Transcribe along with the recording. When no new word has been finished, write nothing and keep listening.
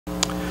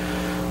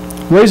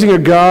Raising a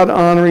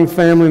God-honoring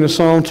family in a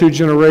Psalm 2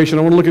 generation.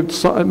 I want to look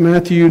at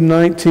Matthew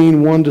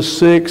 19,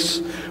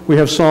 1-6. We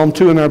have Psalm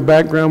 2 in our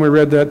background. We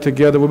read that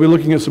together. We'll be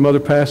looking at some other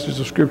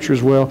passages of Scripture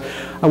as well.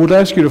 I would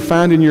ask you to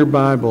find in your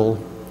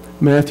Bible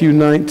Matthew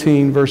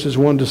 19, verses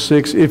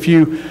 1-6. If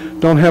you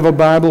don't have a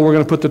Bible, we're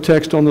going to put the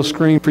text on the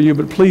screen for you,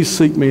 but please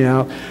seek me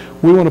out.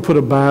 We want to put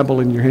a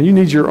Bible in your hand. You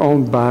need your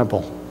own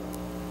Bible.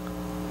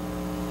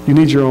 You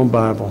need your own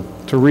Bible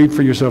to read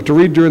for yourself, to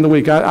read during the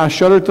week. I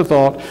shudder at the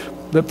thought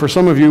that for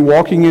some of you,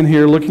 walking in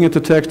here, looking at the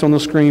text on the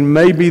screen,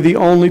 may be the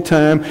only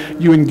time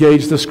you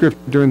engage the Scripture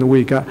during the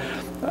week.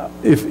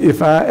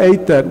 If I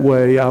ate that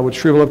way, I would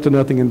shrivel up to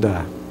nothing and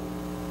die.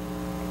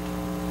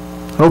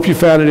 I hope you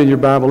found it in your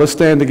Bible. Let's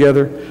stand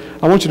together.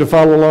 I want you to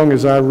follow along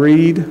as I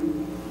read.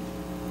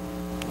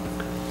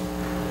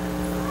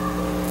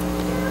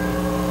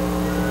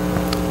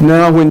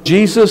 Now, when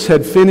Jesus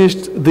had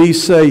finished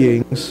these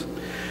sayings,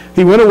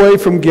 he went away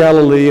from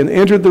Galilee and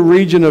entered the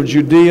region of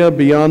Judea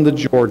beyond the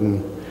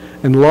Jordan.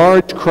 And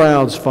large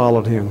crowds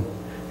followed him,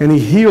 and he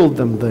healed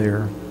them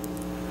there.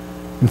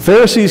 And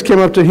Pharisees came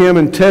up to him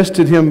and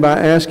tested him by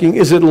asking,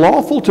 "Is it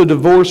lawful to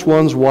divorce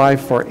one's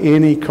wife for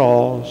any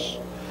cause?"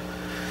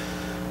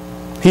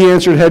 He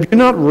answered, "Have you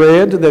not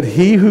read that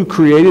he who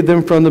created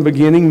them from the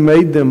beginning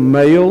made them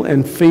male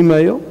and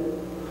female?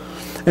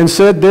 And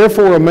said,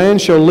 therefore a man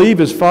shall leave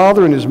his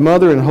father and his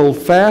mother and hold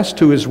fast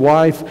to his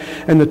wife,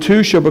 and the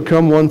two shall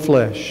become one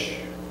flesh.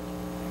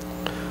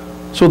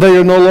 So they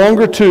are no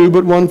longer two,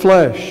 but one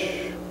flesh.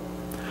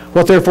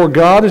 What therefore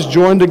God has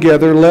joined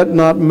together, let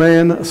not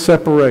man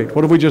separate."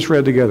 What have we just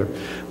read together?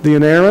 The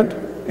inerrant,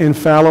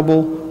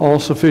 infallible,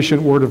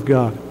 all-sufficient Word of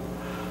God.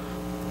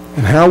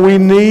 And how we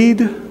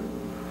need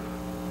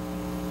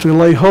to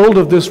lay hold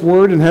of this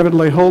Word and have it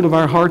lay hold of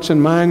our hearts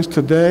and minds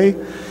today.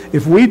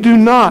 If we do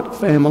not,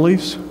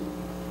 families,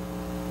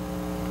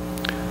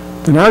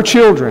 then our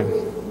children,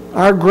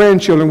 our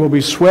grandchildren will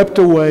be swept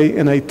away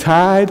in a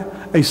tide,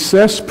 a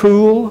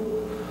cesspool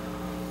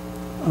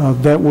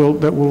that will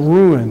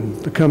ruin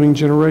the coming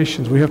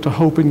generations. We have to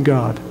hope in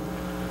God.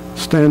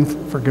 Stand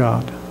for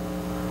God.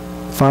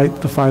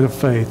 Fight the fight of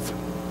faith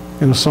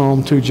in a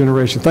Psalm 2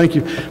 generation. Thank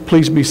you.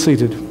 Please be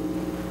seated.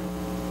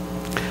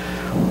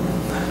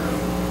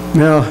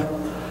 Now,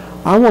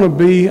 I want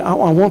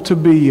to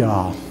be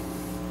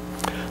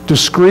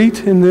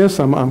discreet in this.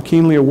 I'm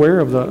keenly aware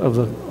of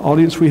the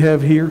audience we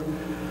have here,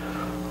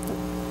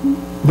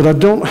 but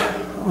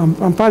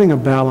I'm fighting a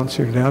balance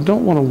here today. I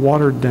don't want to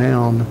water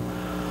down,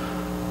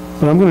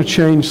 but I'm going to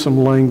change some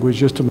language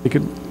just to make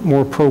it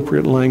more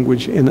appropriate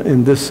language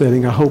in this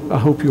setting. I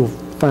hope you'll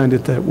find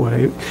it that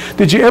way.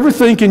 Did you ever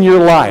think in your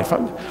life,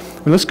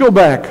 let's go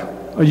back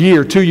a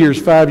year, 2 years,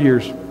 5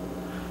 years,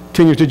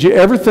 10 years, did you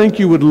ever think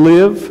you would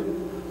live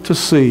to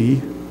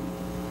see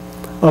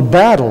a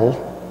battle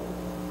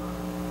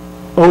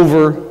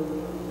over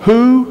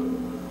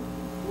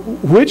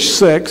which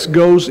sex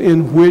goes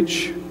in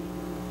which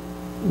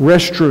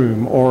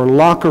restroom or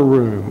locker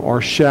room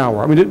or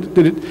shower? I mean,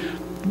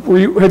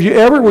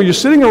 were you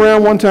sitting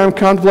around one time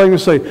contemplating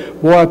and say,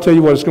 boy, I'll tell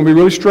you what, it's going to be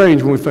really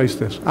strange when we face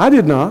this? I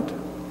did not.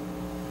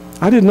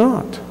 I did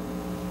not.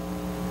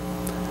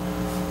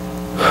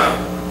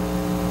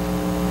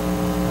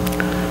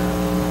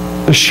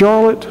 The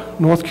Charlotte,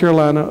 North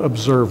Carolina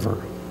Observer.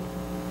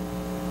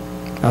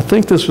 I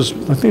think this was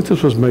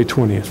May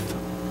 20th.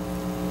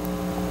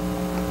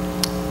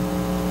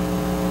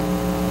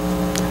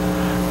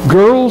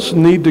 Girls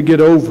need to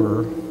get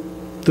over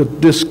the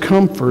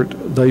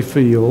discomfort they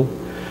feel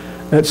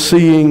at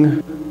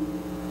seeing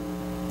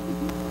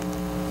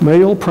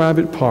male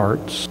private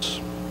parts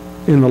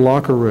in the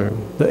locker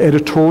room. The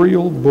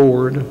editorial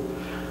board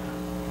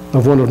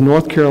of one of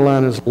North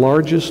Carolina's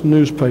largest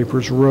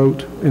newspapers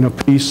wrote in a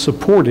piece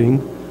supporting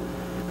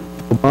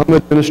the Obama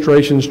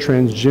administration's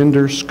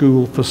transgender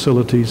school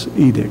facilities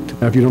edict.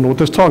 Now, if you don't know what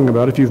that's talking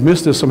about, if you've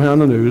missed this somehow in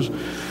the news,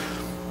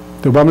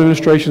 the Obama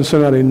administration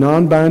sent out a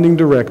non-binding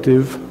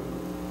directive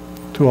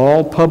to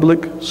all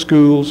public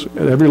schools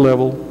at every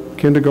level,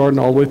 kindergarten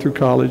all the way through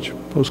college,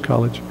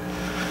 post-college.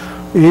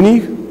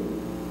 Any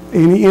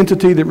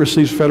entity that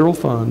receives federal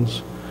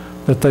funds,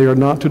 that they are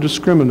not to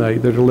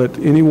discriminate, they're to let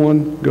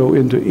anyone go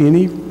into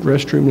any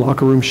restroom,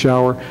 locker room,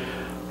 shower,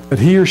 that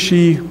he or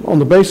she, on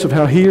the basis of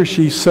how he or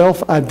she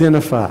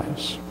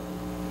self-identifies.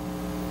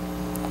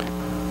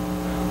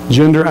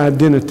 Gender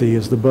identity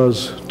is the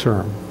buzz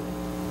term.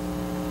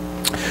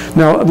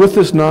 Now, with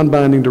this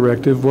non-binding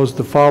directive was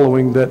the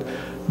following, that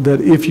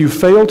if you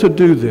fail to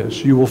do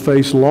this, you will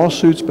face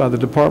lawsuits by the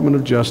Department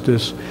of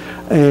Justice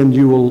and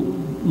you will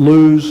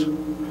lose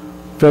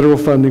federal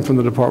funding from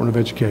the Department of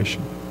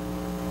Education.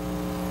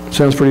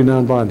 Sounds pretty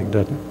non-binding,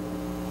 doesn't it?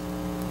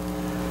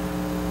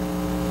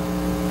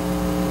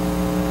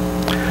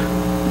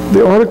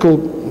 The article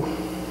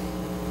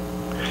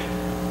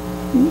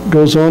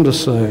goes on to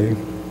say,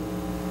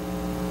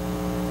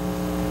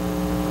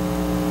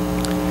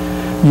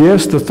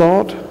 yes, the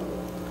thought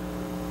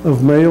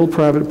of male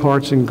private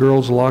parts in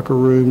girls' locker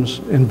rooms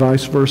and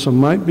vice versa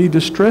might be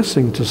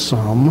distressing to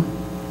some,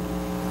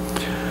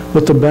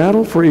 But the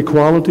battle for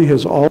equality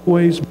has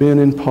always been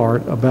in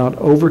part about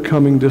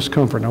overcoming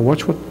discomfort. Now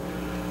watch what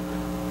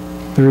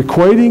they're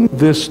equating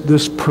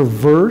this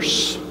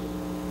perverse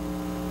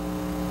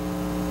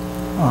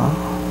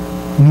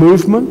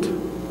movement.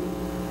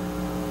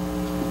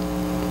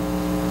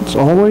 It's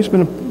always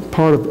been a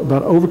part of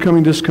about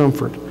overcoming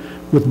discomfort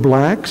with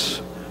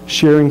blacks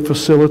sharing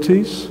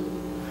facilities,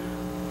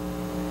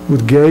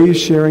 with gays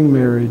sharing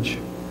marriage,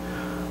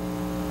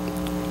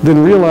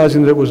 then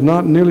realizing that it was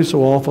not nearly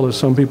so awful as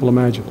some people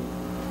imagine.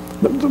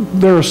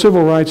 There are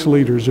civil rights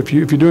leaders, if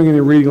you're doing any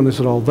reading on this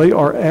at all, they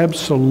are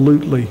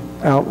absolutely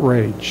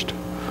outraged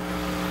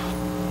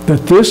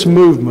that this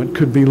movement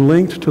could be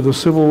linked to the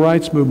civil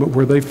rights movement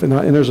where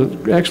and there's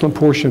an excellent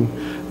portion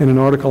in an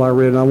article I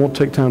read, and I won't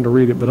take time to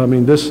read it, but I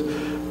mean, this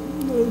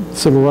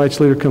civil rights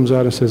leader comes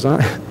out and says,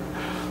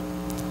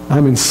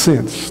 I'm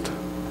incensed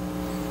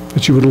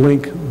that you would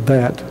link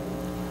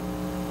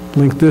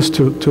this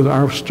to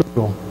our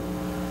struggle.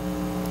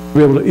 To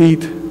be able to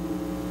eat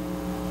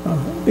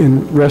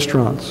in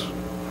restaurants,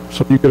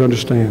 so you could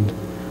understand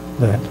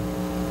that.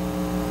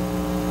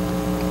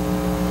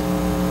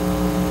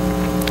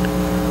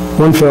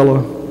 One fellow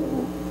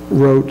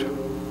wrote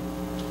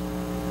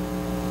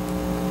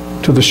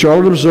to the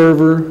Charlotte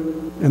Observer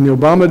and the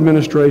Obama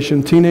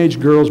administration, teenage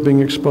girls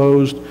being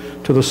exposed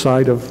to the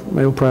sight of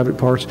male private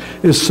parts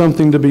is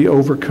something to be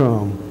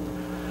overcome.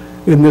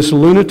 In this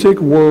lunatic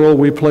world,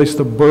 we place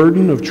the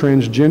burden of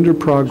transgender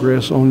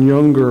progress on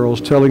young girls,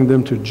 telling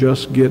them to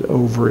just get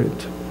over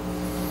it.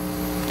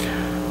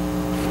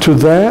 To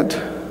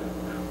that,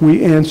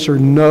 we answer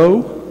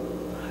no,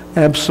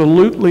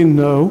 absolutely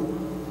no.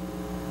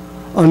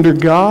 Under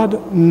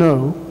God,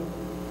 no.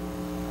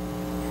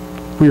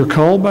 We are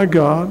called by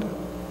God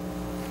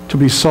to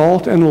be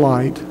salt and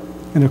light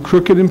in a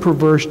crooked and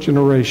perverse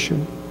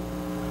generation.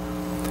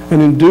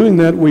 And in doing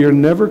that, we are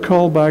never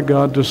called by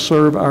God to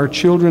serve our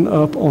children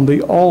up on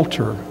the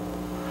altar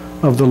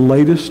of the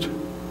latest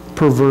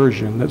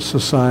perversion that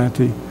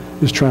society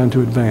is trying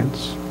to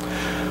advance.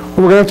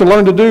 What we're going to have to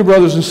learn to do,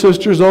 brothers and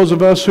sisters, those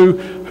of us who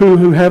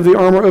have the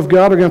armor of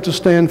God, are going to have to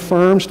stand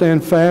firm,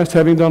 stand fast,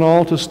 having done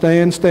all to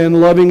stand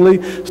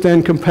lovingly,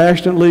 stand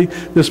compassionately.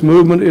 This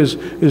movement is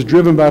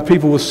driven by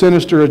people with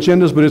sinister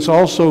agendas, but it's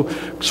also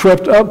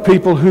swept up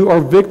people who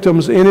are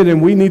victims in it,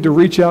 and we need to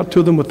reach out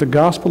to them with the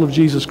gospel of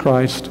Jesus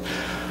Christ.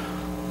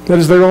 That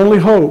is their only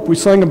hope. We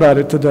sang about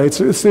it today. It's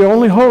the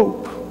only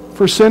hope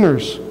for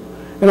sinners.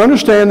 And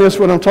understand this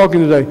when I'm talking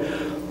today.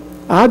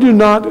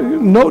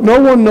 No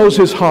one knows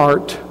his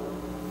heart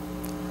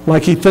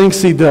like he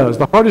thinks he does.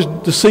 The heart is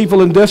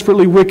deceitful and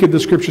desperately wicked, the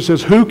Scripture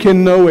says. Who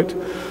can know it?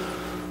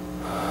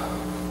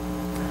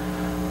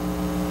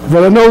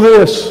 But I know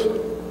this,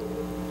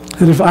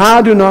 that if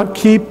I do not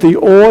keep the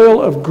oil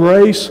of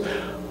grace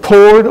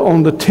poured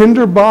on the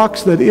tinder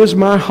box that is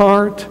my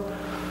heart,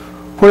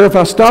 where if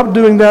I stop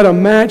doing that, a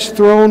match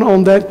thrown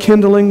on that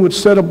kindling would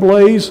set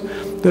ablaze,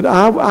 that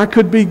I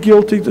could be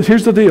guilty.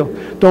 Here's the deal.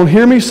 Don't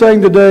hear me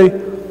saying today,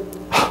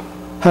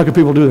 how could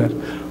people do that?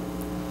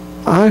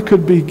 I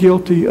could be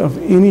guilty of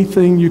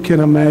anything you can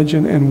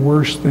imagine and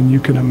worse than you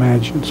can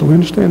imagine. So we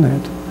understand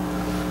that.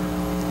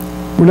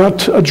 We're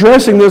not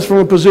addressing this from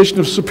a position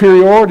of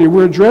superiority.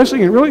 We're addressing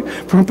it really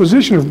from a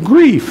position of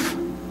grief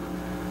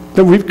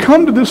that we've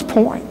come to this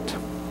point.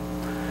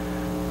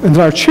 And that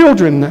our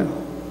children now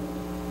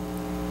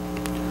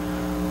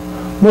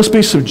must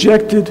be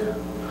subjected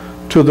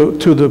to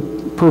the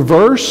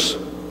perverse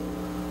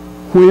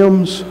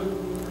whims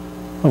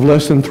of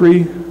less than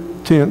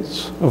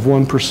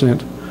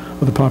 0.3%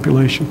 of the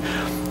population.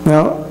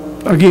 Now,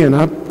 again,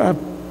 I've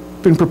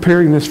been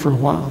preparing this for a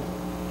while,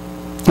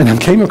 and I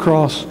came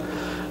across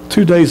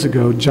 2 days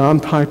ago John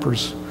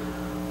Piper's.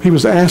 He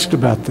was asked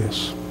about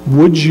this.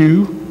 Would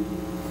you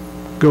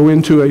go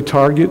into a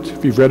Target,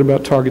 if you've read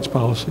about Target's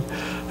policy,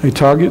 a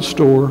Target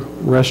store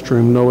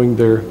restroom knowing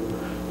their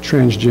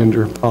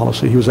transgender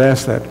policy? He was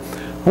asked that.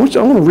 I want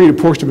to read a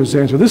portion of his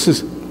answer.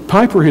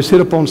 Piper has hit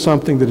upon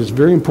something that is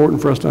very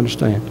important for us to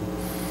understand.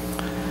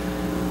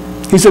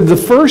 He said, the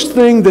first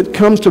thing that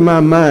comes to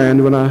my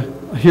mind when I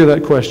hear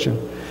that question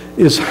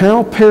is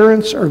how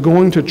parents are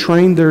going to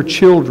train their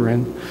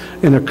children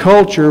in a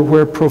culture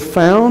where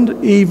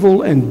profound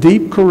evil and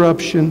deep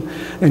corruption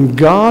and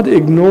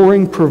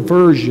God-ignoring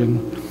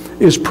perversion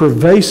is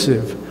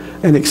pervasive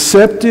and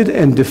accepted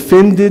and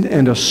defended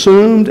and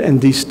assumed and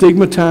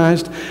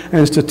destigmatized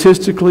and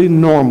statistically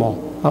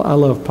normal. I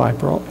love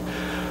Piper.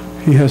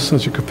 He has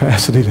such a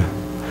capacity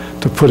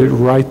to put it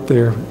right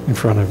there in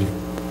front of you.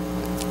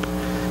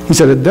 He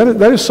said,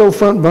 that is so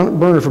front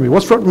burner for me.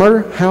 What's front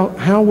burner?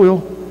 How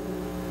will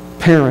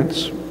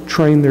parents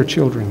train their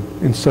children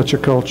in such a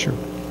culture?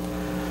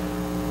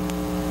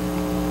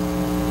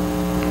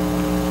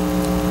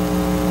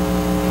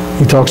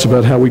 He talks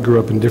about how we grew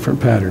up in different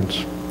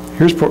patterns.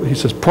 He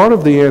says, part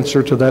of the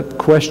answer to that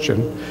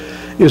question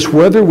is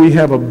whether we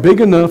have a big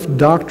enough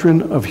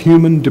doctrine of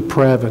human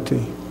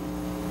depravity.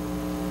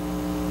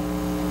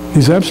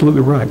 He's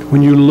absolutely right.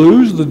 When you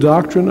lose the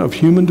doctrine of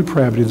human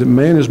depravity, that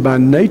man is by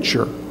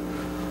nature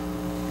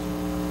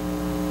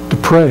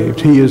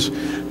depraved. He's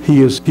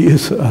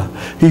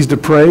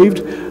depraved,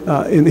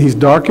 and he's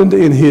darkened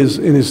in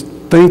his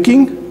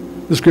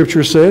thinking. The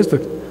Scripture says the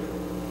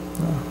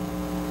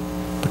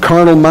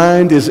carnal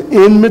mind is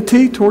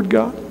enmity toward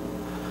God.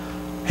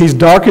 He's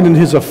darkened in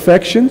his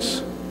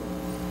affections.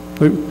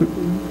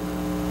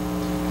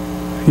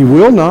 He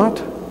will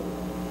not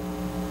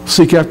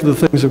seek after the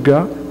things of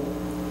God.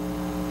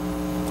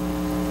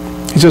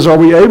 He says, are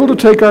we able to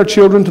take our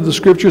children to the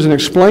Scriptures and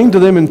explain to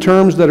them in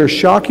terms that are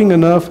shocking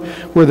enough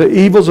where the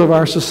evils of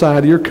our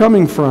society are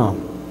coming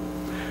from?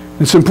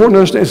 It's important to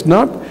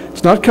understand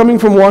it's not coming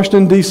from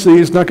Washington, D.C.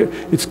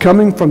 It's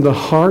coming from the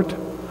heart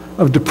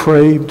of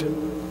depraved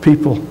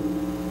people.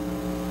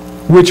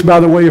 Which, by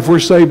the way, if we're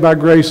saved by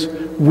grace,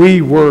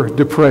 we were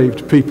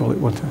depraved people at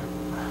one time.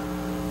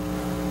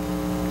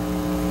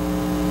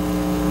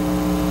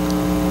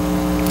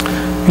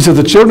 He said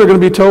the children are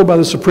going to be told by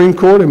the Supreme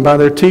Court and by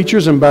their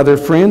teachers and by their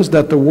friends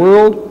that the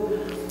world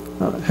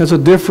has a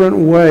different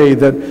way,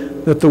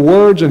 that the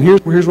words, and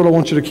here's what I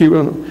want you to keep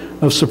on,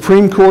 of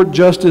Supreme Court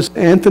Justice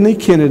Anthony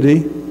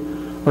Kennedy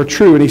are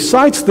true. And he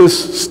cites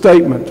this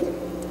statement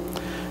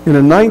in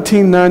a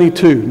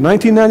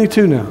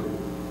 1992 now.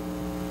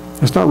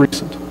 It's not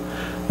recent.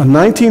 A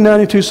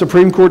 1992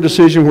 Supreme Court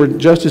decision where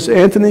Justice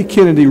Anthony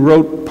Kennedy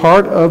wrote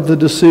part of the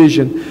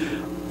decision.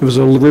 It was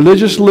a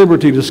religious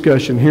liberty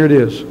discussion. Here it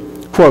is.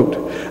 Quote,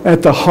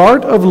 at the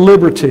heart of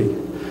liberty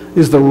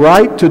is the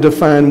right to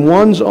define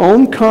one's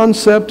own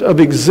concept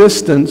of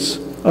existence,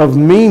 of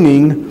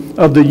meaning,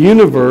 of the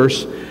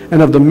universe,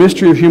 and of the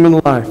mystery of human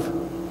life.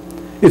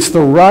 It's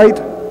the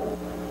right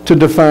to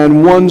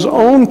define one's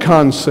own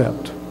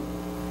concept.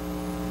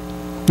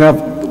 Now,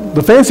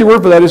 the fancy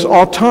word for that is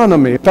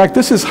autonomy. In fact,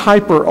 this is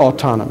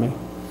hyper-autonomy.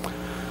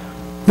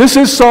 This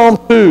is Psalm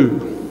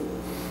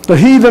 2. The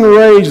heathen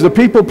rage, the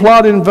people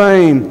plot in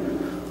vain.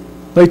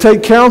 They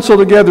take counsel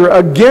together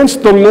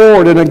against the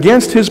Lord and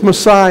against His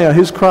Messiah,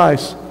 His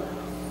Christ,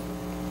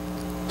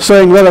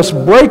 saying, let us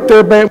break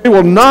their band. We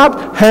will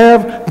not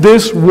have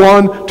this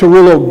one to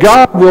rule over.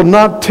 God will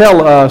not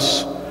tell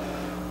us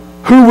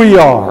who we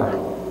are,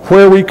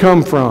 where we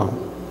come from,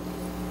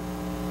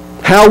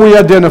 how we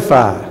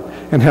identify,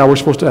 and how we're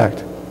supposed to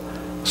act.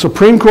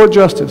 Supreme Court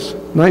Justice,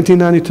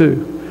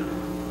 1992.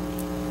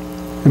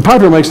 And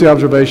Piper makes the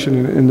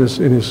observation in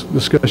his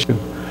discussion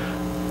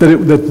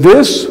that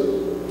this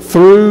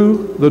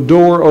threw the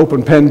door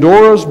open.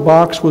 Pandora's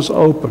box was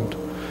opened.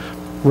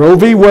 Roe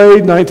v.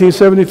 Wade,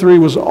 1973,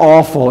 was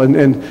awful,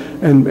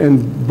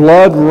 and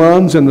blood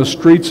runs in the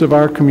streets of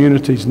our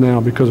communities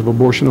now because of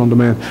abortion on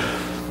demand.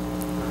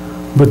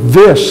 But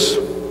this,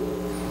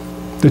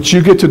 that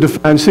you get to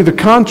define, see, the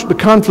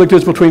conflict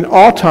is between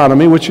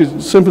autonomy, which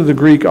is simply the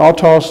Greek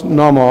autos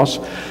nomos,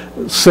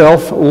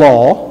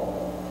 self-law,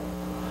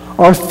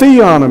 or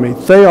theonomy,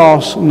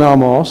 theos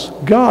nomos,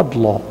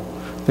 God-law.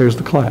 There's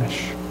the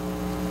clash.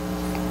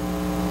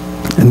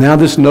 And now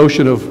this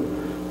notion of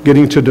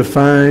getting to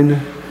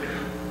define,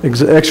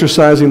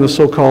 exercising the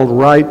so-called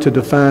right to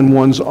define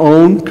one's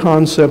own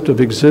concept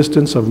of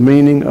existence, of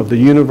meaning, of the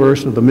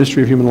universe, of the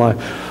mystery of human life,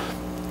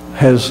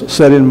 has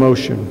set in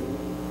motion.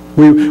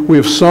 We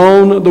have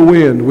sown the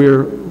wind. We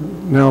are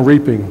now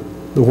reaping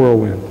the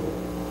whirlwind.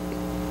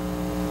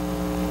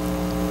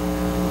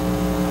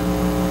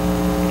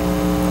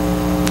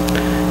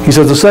 He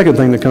says the second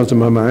thing that comes to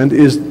my mind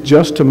is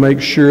just to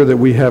make sure that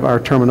we have our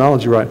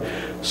terminology right.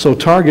 So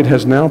Target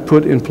has now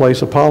put in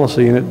place a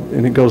policy,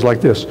 and it goes like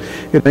this.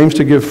 It aims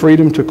to give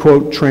freedom to,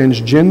 quote,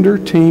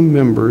 transgender team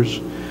members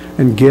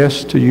and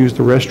guests to use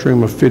the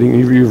restroom of fitting.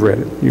 You've read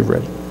it. You've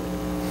read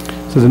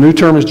it. So the new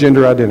term is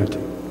gender identity.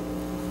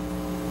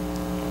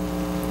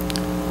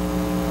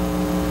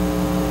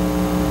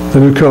 The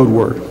new code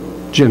word,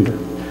 gender.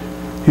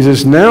 He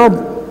says,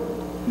 now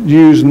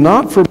used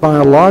not for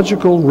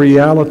biological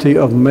reality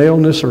of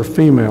maleness or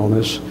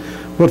femaleness,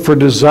 but for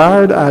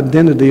desired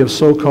identity of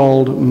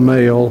so-called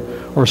male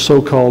or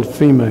so-called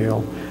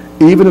female,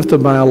 even if the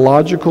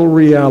biological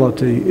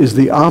reality is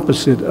the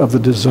opposite of the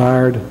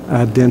desired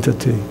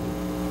identity.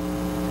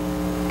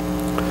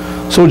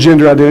 So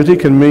gender identity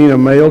can mean a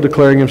male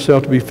declaring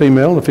himself to be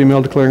female and a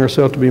female declaring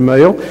herself to be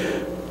male.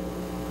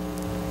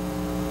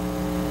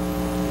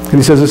 And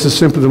he says this is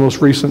simply the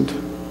most recent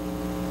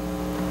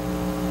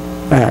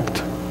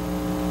act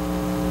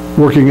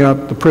working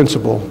out the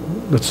principle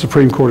that the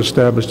Supreme Court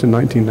established in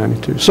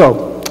 1992.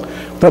 So,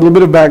 with that little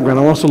bit of background,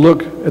 I want us to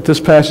look at this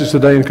passage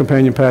today and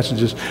companion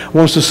passages. I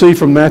want us to see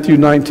from Matthew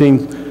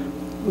 19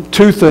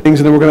 two things,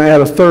 and then we're going to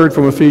add a third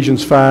from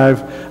Ephesians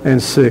 5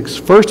 and 6.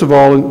 First of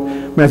all,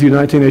 in Matthew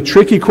 19, a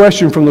tricky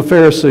question from the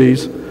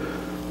Pharisees.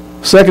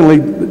 Secondly,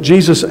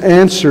 Jesus'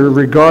 answer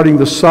regarding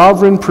the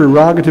sovereign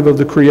prerogative of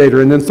the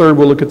Creator. And then third,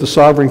 we'll look at the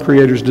sovereign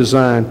Creator's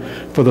design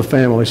for the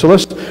family. So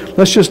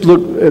let's just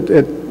look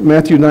at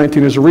Matthew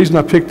 19. There's a reason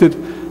I picked it,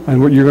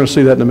 and you're going to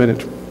see that in a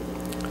minute.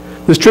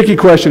 This tricky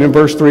question in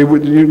verse 3,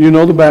 you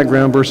know the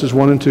background, verses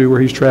 1 and 2,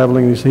 where he's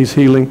traveling, he's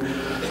healing.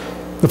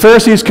 The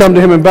Pharisees come to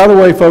him, and by the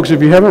way, folks,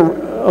 if you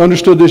haven't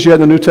understood this yet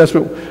in the New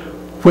Testament,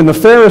 when the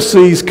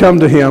Pharisees come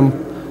to him,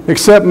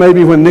 except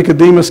maybe when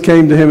Nicodemus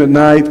came to him at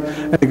night,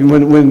 and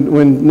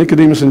when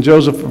Nicodemus and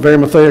Joseph of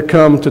Arimathea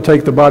come to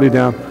take the body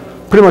down.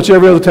 Pretty much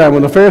every other time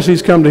when the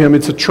Pharisees come to him,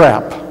 it's a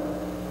trap.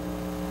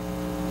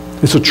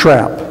 It's a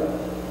trap.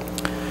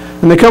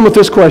 And they come with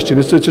this question.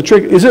 It's a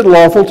trick. Is it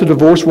lawful to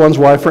divorce one's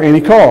wife for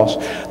any cause?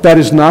 That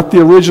is not the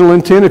original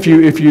intent. If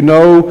you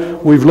know,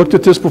 we've looked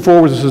at this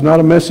before. This is not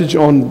a message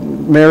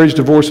on marriage,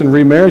 divorce, and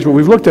remarriage, but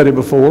we've looked at it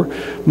before.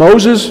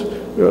 Moses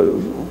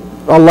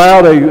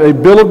allowed a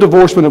bill of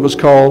divorcement, it was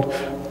called,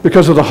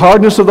 because of the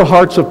hardness of the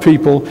hearts of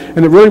people,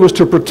 and it really was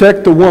to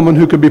protect the woman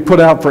who could be put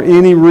out for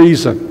any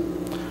reason.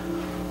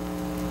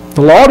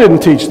 The law didn't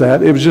teach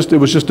that. It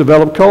was just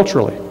developed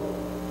culturally.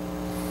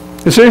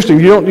 It's interesting.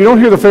 You don't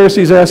hear the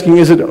Pharisees asking,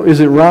 is it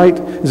right?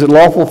 Is it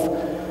lawful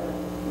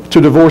to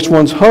divorce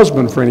one's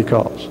husband for any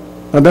cause?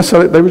 And that's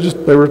how they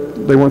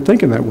weren't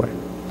thinking that way.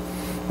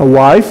 A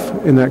wife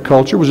in that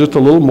culture was just a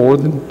little more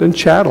than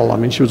chattel. I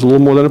mean, she was a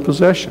little more than a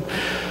possession.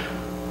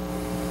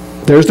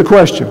 There's the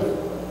question.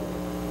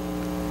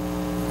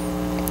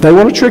 They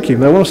want to trick him.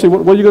 They want to say,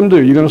 what are you going to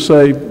do? You're going to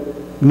say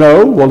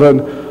no? Well,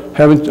 then,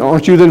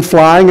 aren't you then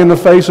flying in the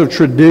face of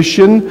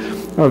tradition?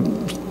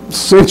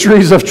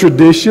 Centuries of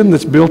tradition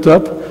that's built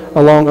up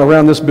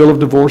around this bill of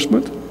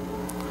divorcement?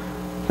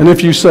 And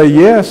if you say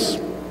yes,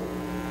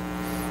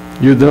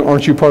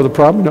 aren't you part of the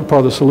problem, not part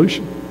of the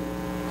solution?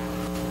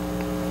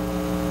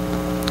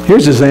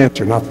 Here's his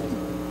answer. Now,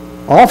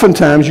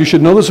 oftentimes, you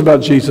should know this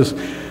about Jesus,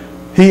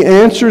 he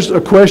answers a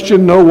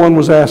question no one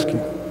was asking.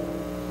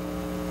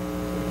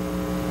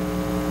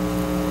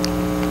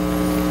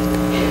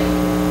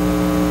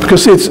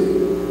 Because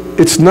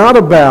it's not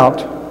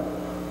about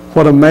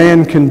what a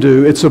man can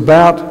do. It's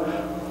about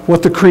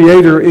what the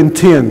Creator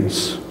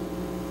intends.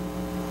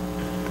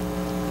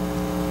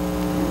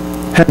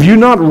 Have you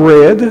not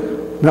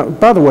read? Now,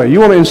 by the way, you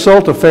want to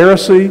insult a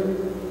Pharisee?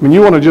 I mean,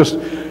 you want to just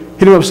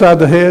hit him upside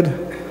the head?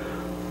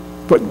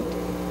 But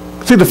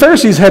see, the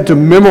Pharisees had to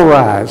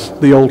memorize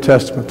the Old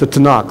Testament, the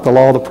Tanakh, the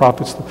law of the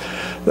prophets,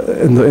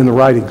 and the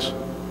writings.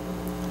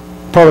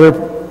 Part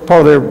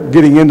of their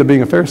getting into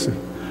being a Pharisee.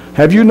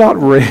 Have you not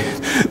read?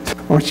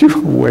 Aren't you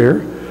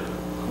aware?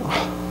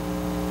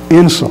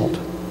 Insult.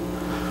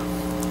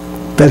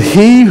 That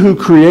he who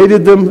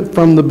created them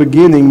from the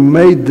beginning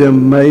made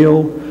them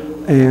male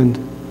and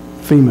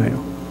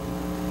female.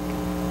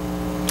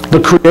 The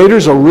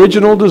Creator's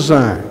original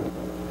design,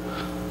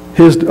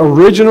 his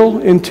original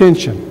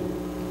intention,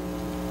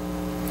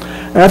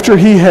 after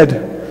he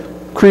had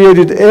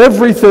created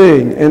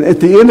everything, and at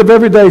the end of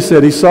every day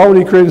said, he saw what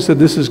he created and said,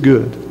 this is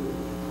good.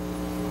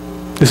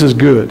 This is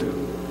good.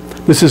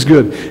 This is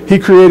good. He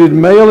created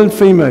male and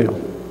female.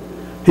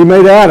 He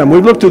made Adam.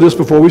 We've looked through this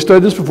before. We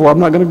studied this before. I'm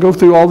not going to go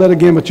through all that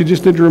again, but you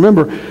just need to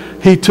remember.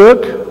 He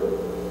took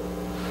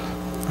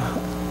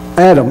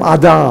Adam.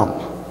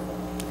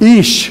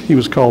 Ish, he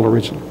was called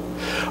originally.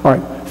 All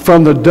right.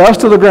 From the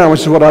dust of the ground, which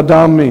is what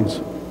Adam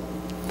means.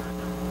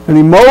 And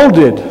he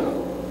molded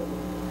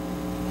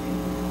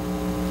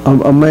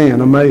a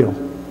man, a male.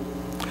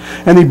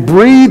 And he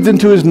breathed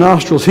into his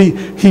nostrils. He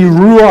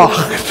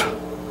ruached.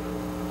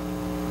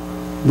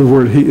 The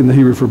word in the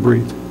Hebrew for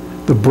breathe.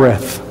 The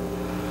breath.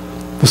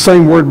 The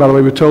same word, by the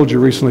way, we told you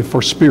recently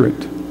for spirit.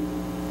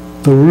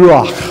 The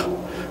ruach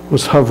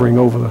was hovering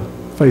over the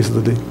face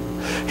of the deep.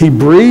 He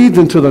breathed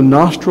into the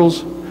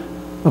nostrils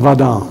of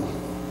Adam,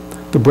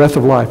 the breath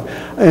of life.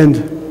 And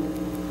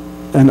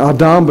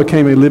Adam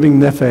became a living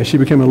nephesh. He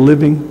became a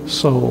living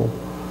soul.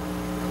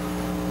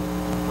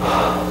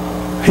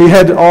 He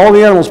had all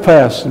the animals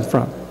pass in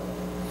front.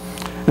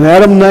 And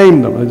Adam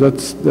named them.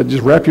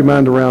 Just wrap your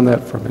mind around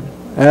that for a minute.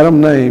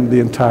 Adam named the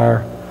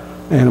entire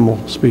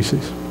animal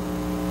species.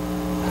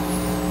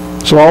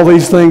 So all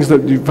these things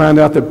that you find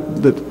out that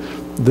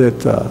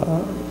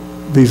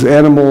these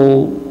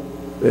animal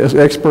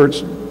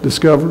experts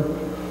discover,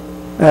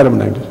 Adam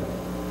named it.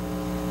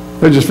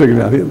 They just figured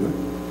it out.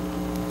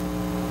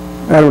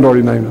 Adam had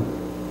already named them.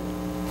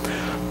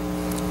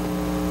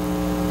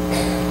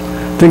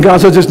 Then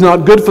God says it's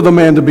not good for the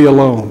man to be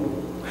alone.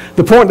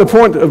 The point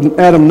of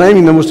Adam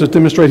naming them was to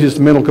demonstrate his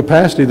mental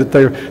capacity, that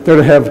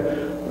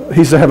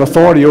he's to have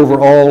authority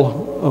over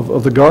all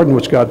of the garden,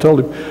 which God told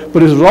him.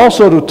 But it was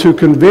also to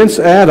convince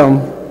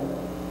Adam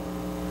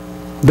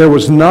there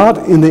was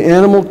not in the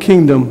animal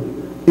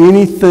kingdom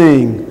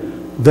anything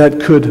that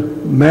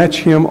could match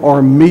him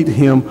or meet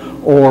him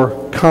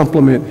or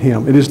complement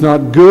him. It is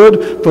not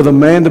good for the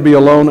man to be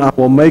alone. I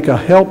will make a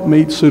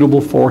helpmeet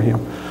suitable for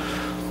him.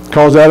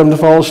 Caused Adam to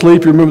fall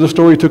asleep. You remember the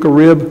story? He took a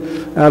rib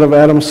out of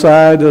Adam's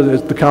side.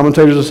 The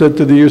commentators have said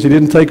through the years he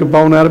didn't take a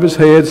bone out of his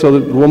head so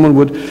that the woman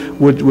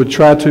would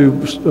try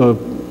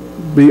to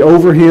be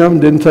over him.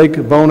 Didn't take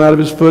a bone out of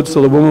his foot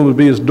so the woman would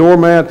be his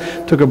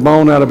doormat. Took a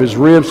bone out of his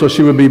rib so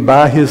she would be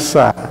by his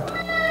side.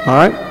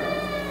 All right?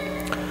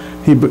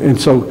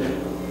 So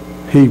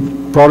he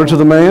brought her to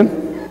the man,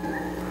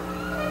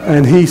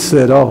 and he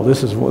said, "Oh,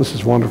 this is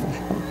wonderful.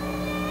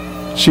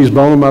 She's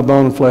bone of my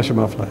bone and flesh of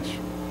my flesh."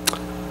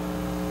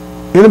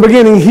 In the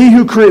beginning, he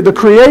who created, the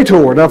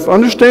Creator. Now,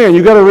 understand,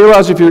 you've got to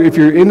realize if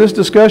you're in this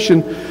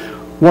discussion,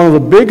 One of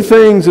the big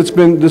things that's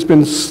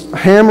been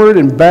hammered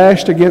and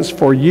bashed against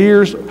for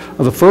years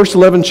are the first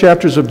 11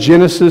 chapters of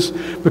Genesis,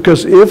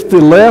 because if the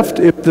left,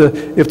 if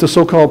the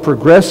so-called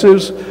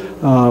progressives,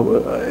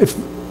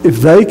 if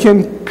they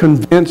can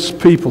convince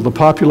people, the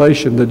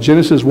population, that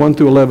Genesis 1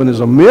 through 11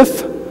 is a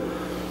myth,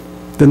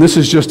 then this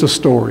is just a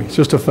story, it's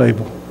just a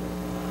fable.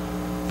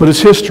 But it's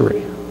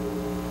history.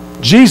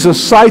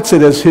 Jesus cites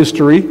it as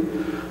history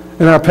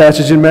in our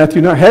passage in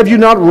Matthew 9. Have you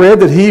not read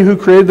that he who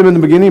created them in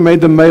the beginning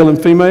made them male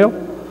and female?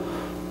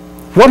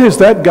 What has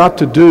that got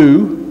to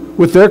do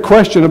with their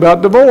question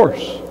about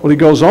divorce? Well, he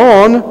goes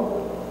on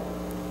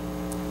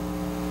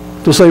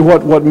to say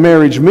what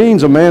marriage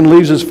means. A man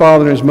leaves his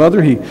father and his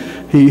mother. He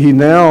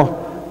now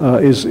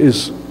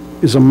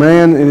is a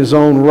man in his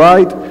own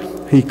right.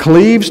 He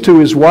cleaves to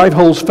his wife,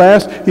 holds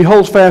fast. He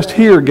holds fast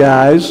here,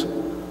 guys.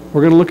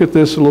 We're going to look at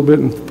this a little bit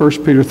in 1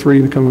 Peter 3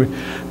 in the coming week.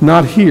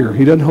 Not here.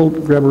 He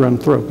doesn't grab her around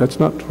the throat. That's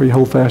not where you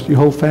hold fast. You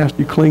hold fast,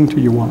 you cling to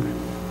your wife.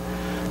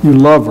 You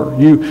love her.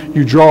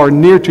 You draw her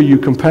near to you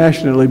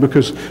compassionately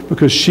because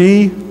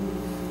she's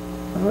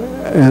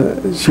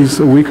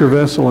a weaker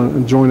vessel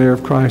and joint heir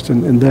of Christ,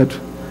 and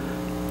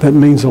that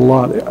means a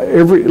lot.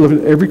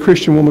 Every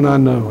Christian woman I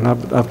know, and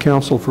I've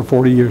counseled for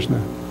 40 years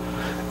now,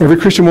 every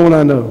Christian woman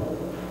I know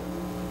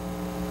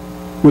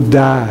would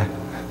die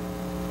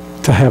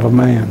to have a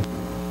man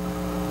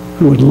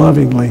who would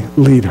lovingly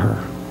lead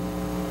her.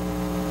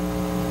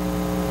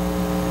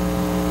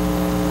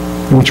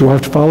 You want your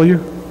wife to follow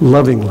you?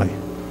 Lovingly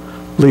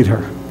lead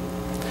her.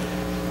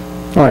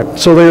 All right,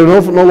 so they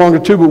are no longer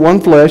two but one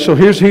flesh. So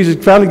he's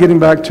finally getting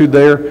back to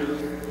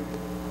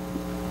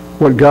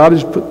what God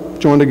has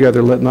joined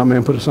together, let not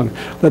man put asunder,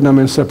 let not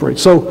man separate.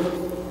 So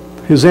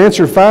his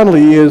answer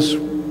finally is,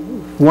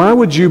 why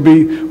would you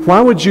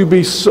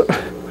be so,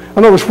 in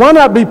other words, why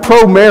not be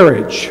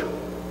pro-marriage?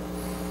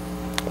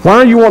 Why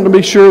are you wanting to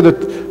be sure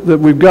that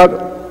we've got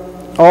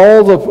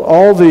all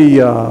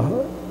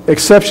the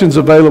exceptions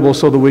available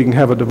so that we can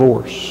have a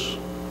divorce?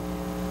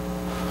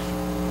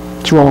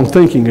 It's wrong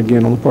thinking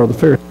again on the part of the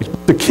Pharisees.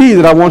 The key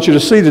that I want you to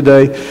see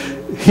today,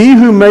 he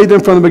who made them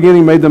from the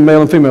beginning made them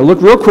male and female.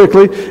 Look real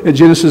quickly at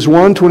Genesis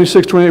 1,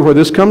 26, 28, where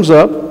this comes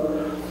up.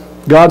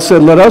 God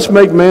said, let us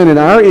make man in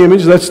our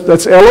image.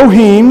 That's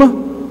Elohim,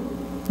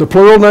 the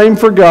plural name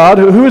for God.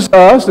 Who is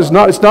us? It's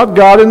not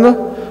God and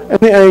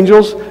the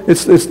angels.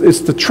 It's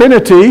the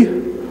Trinity,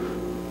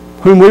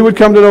 whom we would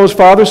come to know as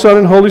Father, Son,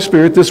 and Holy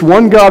Spirit. This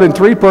one God in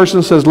three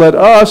persons says, let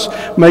us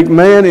make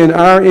man in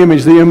our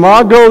image. The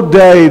imago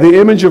Dei, the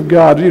image of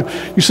God.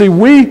 You see,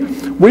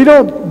 we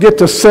don't get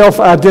to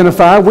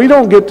self-identify. We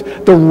don't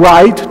get the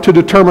right to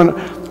determine,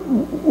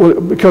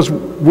 because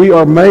we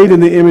are made in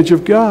the image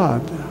of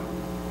God.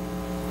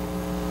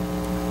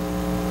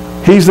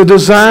 He's the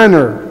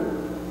designer.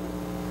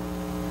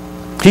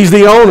 He's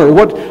the owner.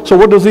 So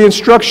what does the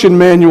instruction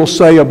manual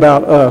say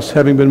about us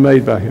having been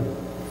made by him?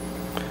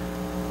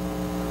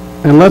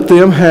 And let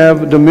them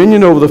have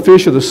dominion over the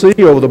fish of the sea,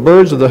 over the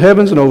birds of the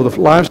heavens, and over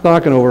the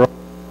livestock, and over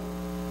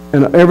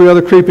and every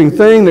other creeping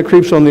thing that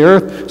creeps on the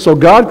earth. So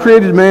God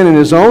created man in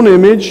his own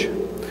image.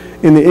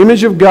 In the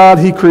image of God,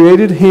 he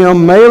created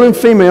him. Male and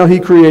female, he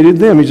created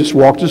them. He just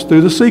walked us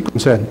through the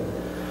sequence, hadn't he?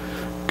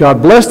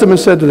 God blessed them and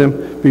said to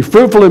them, be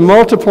fruitful and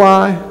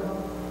multiply.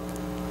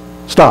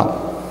 Stop.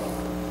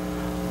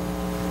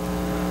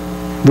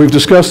 We've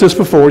discussed this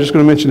before. We're just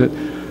going to mention it.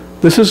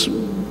 This is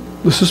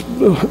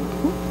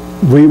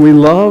we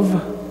love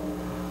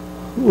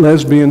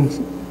lesbian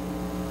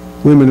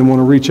women and want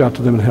to reach out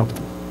to them and help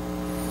them.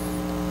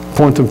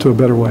 Point them to a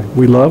better way.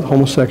 We love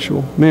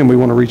homosexual men. We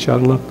want to reach out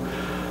and love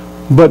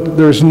them. But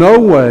there's no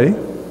way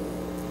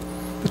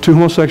that two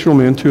homosexual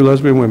men, two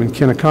lesbian women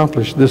can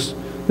accomplish this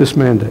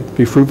mandate.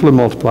 Be fruitful and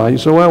multiply. You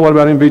say, well, what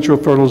about in vitro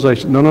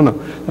fertilization? No.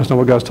 That's not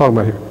what God's talking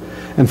about here.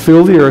 And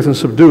fill the earth and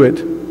subdue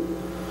it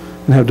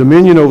and have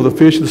dominion over the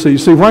fish of the sea. You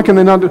see, why can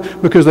they not do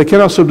it? Because they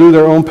cannot subdue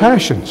their own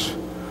passions.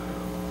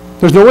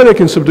 There's no way they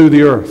can subdue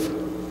the earth.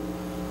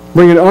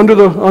 Bring it under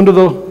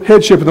the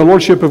headship and the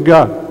lordship of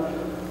God.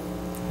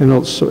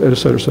 Et cetera, et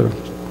cetera.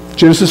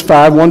 Genesis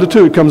 5,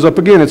 1-2, it comes up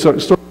again. It's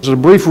a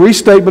brief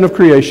restatement of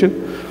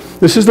creation.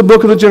 This is the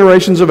book of the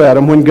generations of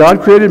Adam. When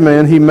God created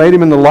man, he made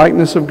him in the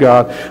likeness of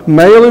God.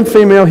 Male and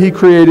female, he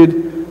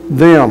created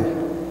them.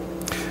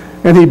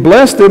 And he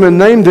blessed them and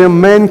named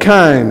them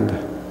mankind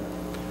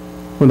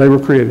when they were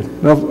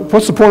created. Now,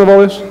 what's the point of all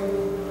this?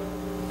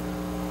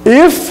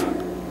 If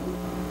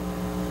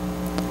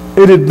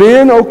it had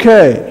been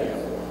okay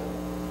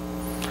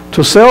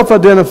to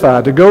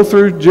self-identify, to go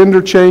through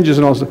gender changes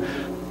and all that,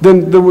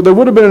 then there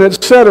would have been an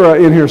etc.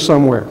 in here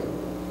somewhere.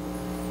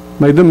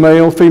 Made them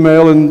male,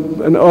 female,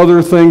 and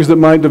other things that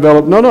might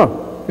develop.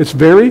 No. It's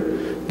very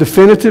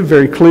definitive,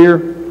 very clear.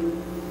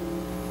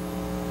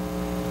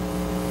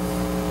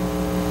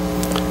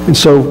 And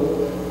so,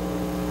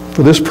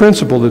 for this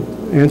principle that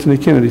Anthony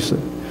Kennedy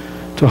said,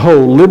 to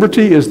hold,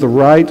 liberty is the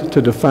right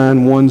to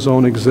define one's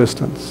own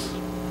existence.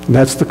 And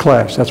that's the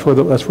clash. That's where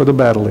the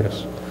battle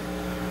is.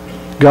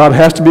 God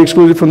has to be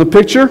excluded from the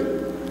picture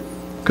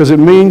because it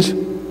means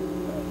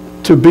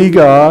to be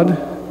God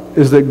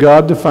is that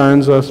God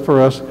defines us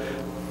for us.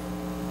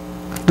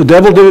 The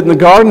devil did it in the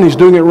garden. He's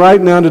doing it right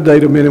now today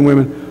to men and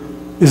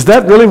women. Is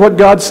that really what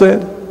God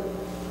said?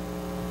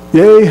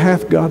 Yea,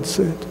 hath God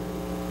said.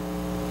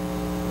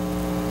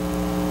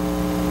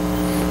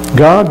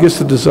 God gets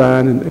to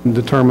design and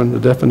determine the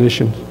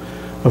definition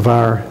of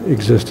our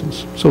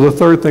existence. So the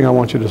third thing I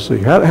want you to see,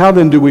 how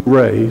then do we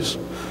raise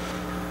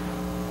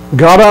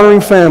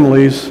God-honoring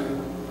families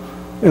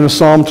in a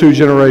Psalm 2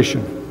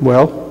 generation?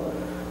 Well,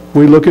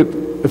 we look at,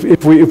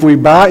 if we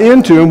buy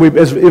into, and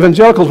as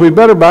evangelicals, we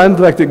better buy into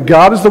the fact that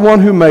God is the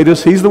one who made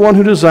us, He's the one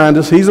who designed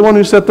us, He's the one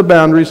who set the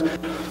boundaries.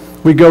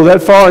 We go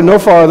that far and no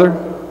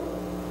farther.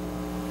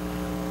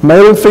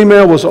 Male and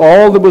female was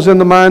all that was in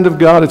the mind of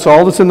God. It's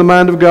all that's in the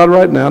mind of God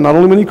right now, not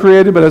only when He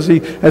created, but as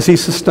He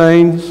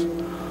sustains.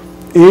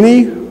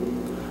 Any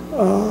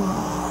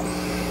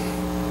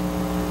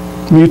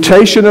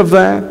mutation of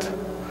that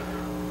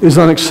is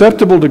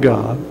unacceptable to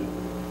God.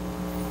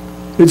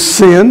 It's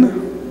sin.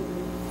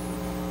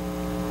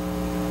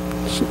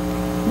 It's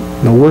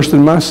no worse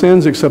than my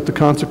sins, except the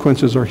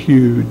consequences are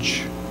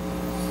huge.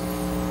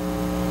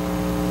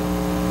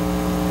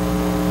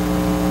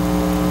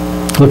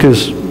 Look at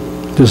His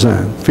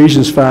design.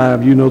 Ephesians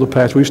 5, you know the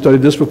passage. We've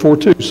studied this before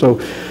too. So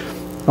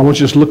I want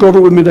you to just look over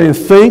it with me today and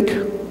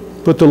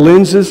think, put the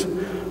lenses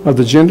of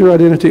the gender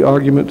identity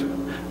argument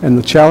and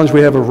the challenge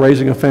we have of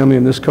raising a family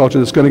in this culture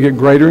that's going to get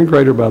greater and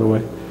greater, by the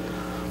way.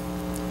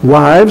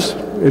 Wives,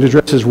 it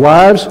addresses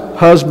wives,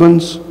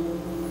 husbands,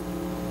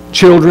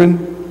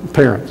 children,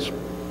 parents.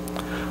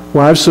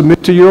 Wives,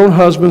 submit to your own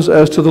husbands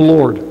as to the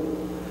Lord.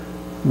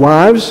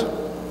 Wives,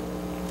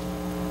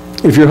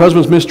 if your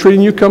husband's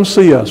mistreating you, come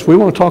see us. We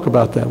want to talk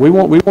about that. We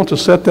want to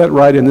set that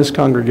right in this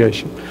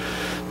congregation.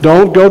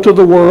 Don't go to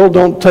the world.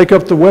 Don't take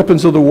up the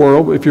weapons of the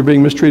world if you're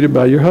being mistreated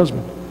by your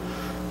husband.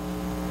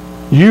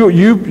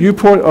 You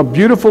point a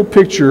beautiful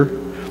picture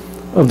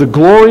of the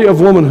glory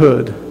of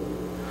womanhood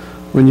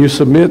when you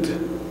submit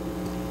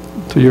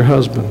to your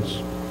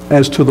husbands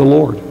as to the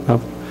Lord.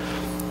 Now,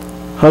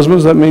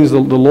 husbands, that means the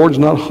Lord's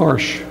not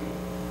harsh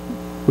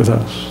with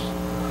us.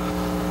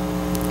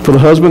 For the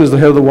husband is the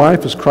head of the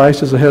wife, as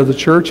Christ is the head of the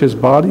church, His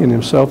body, and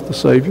Himself the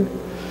Savior.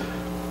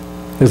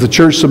 As the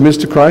church submits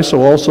to Christ,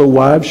 so also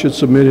wives should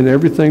submit in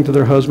everything to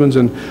their husbands.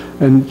 And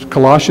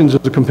Colossians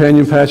is a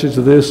companion passage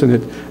to this, and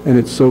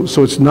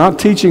it's not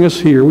teaching us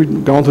here.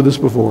 We've gone through this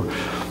before,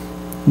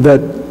 that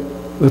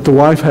the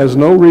wife has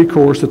no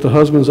recourse, that the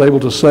husband's able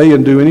to say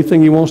and do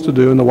anything he wants to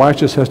do, and the wife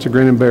just has to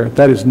grin and bear it.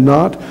 That is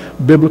not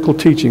biblical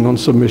teaching on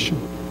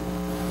submission.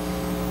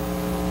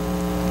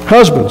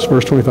 Husbands,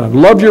 verse 25,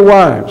 love your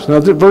wives. Now,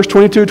 verse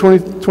 22,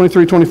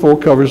 23, 24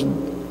 covers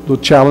the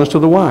challenge to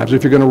the wives.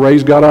 If you're going to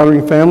raise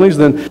God-honoring families,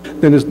 then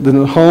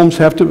the homes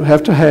have to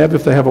have,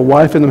 if they have a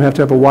wife in them, have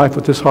to have a wife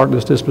with this heart and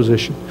this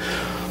disposition.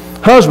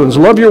 Husbands,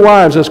 love your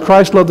wives as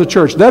Christ loved the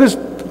church. That is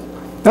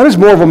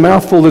more of a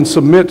mouthful than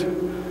submit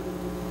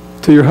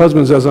to your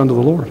husbands as unto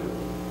the Lord.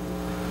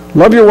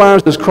 Love your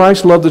wives as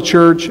Christ loved the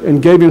church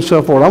and gave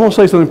Himself for it. I'm going to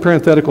say something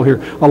parenthetical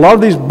here. A lot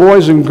of these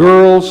boys and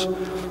girls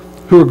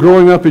who are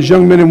growing up as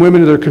young men and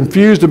women that are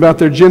confused about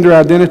their gender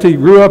identity,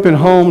 grew up in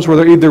homes where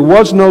there either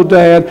was no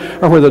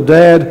dad or where the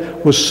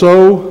dad was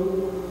so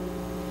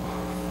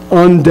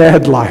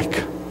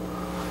undad-like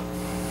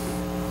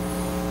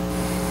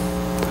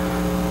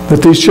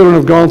that these children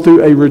have gone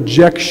through a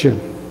rejection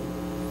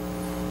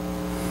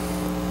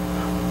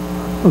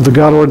of the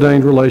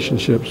God-ordained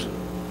relationships,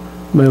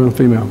 male and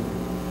female.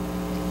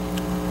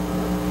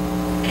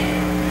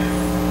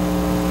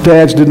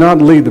 Dads did not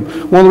lead them.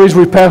 One of the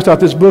reasons we've passed out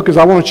this book is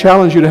I want to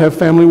challenge you to have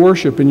family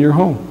worship in your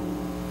home.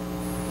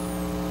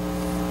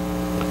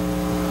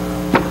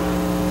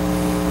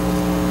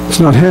 It's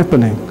not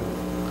happening.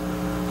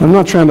 I'm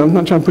not trying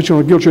to put you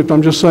on a guilt trip.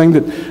 I'm just saying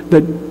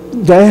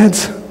that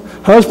dads,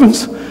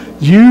 husbands,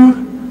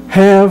 you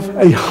have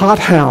a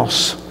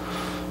hothouse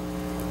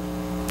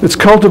that's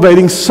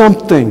cultivating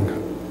something.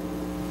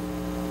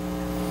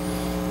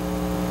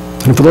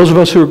 And for those of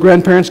us who are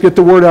grandparents, get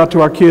the word out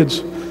to our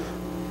kids.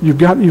 You've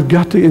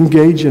got to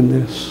engage in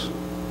this.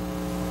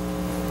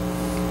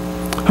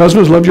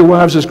 Husbands, love your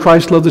wives as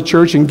Christ loved the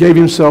church and gave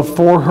Himself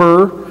for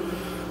her,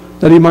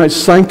 that He might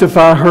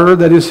sanctify her.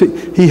 That is,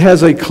 He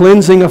has a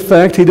cleansing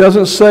effect. He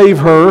doesn't save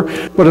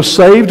her, but a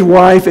saved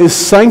wife is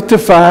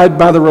sanctified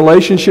by the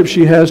relationship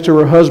she has to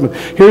her husband.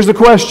 Here's the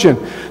question.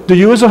 Do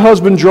you as a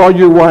husband draw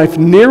your wife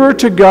nearer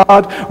to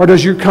God, or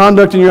does your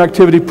conduct and your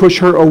activity push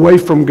her away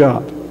from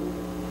God?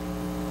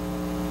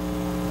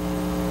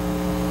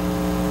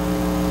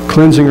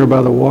 Cleansing her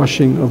by the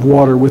washing of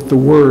water with the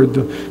Word,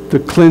 the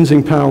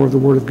cleansing power of the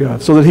Word of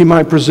God, so that He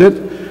might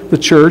present the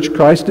church,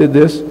 Christ did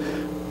this,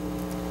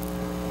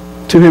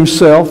 to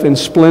Himself in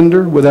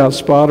splendor, without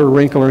spot or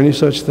wrinkle or any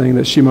such thing,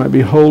 that she might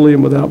be holy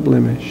and without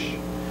blemish.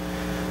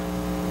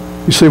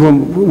 You see,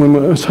 when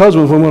as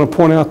husbands, we want to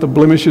point out the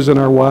blemishes in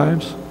our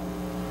wives,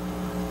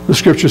 the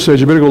Scripture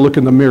says you better go look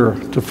in the mirror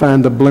to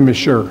find the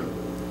blemisher.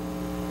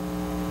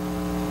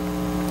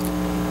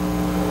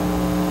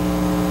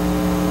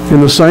 In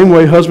the same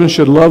way, husbands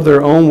should love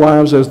their own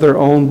wives as their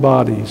own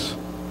bodies.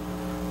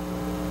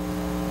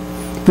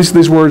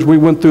 These words, we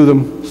went through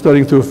them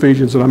studying through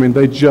Ephesians, and I mean,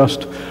 they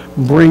just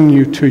bring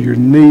you to your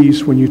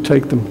knees when you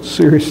take them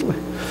seriously.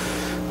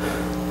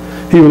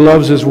 He who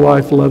loves his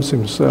wife loves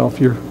himself.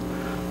 You're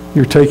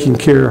taking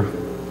care.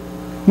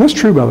 And that's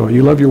true, by the way.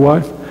 You love your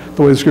wife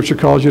the way the Scripture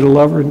calls you to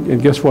love her,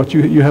 and guess what?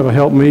 You have a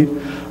helpmeet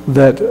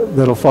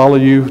that'll follow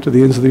you to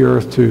the ends of the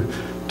earth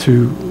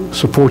to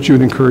support you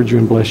and encourage you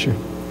and bless you.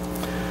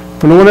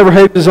 For no one ever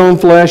hates his own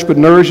flesh, but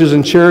nourishes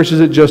and cherishes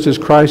it just as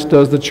Christ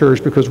does the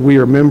church, because we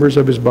are members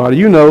of his body.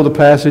 You know the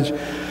passage.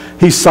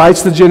 He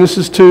cites the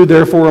Genesis 2,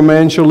 therefore a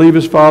man shall leave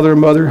his father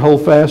and mother,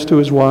 hold fast to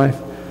his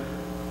wife,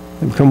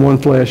 and become one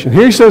flesh. And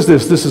here he says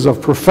this is a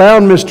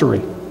profound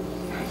mystery.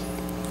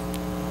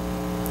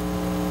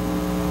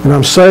 And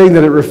I'm saying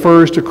that it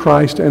refers to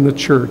Christ and the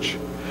church.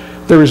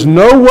 There is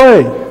no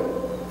way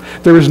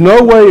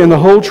in the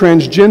whole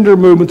transgender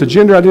movement, the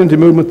gender identity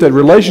movement, that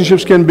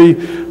relationships can be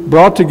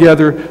brought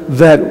together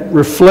that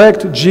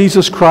reflect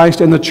Jesus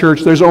Christ and the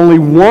church. There's only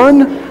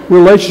one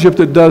relationship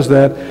that does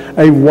that.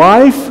 A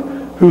wife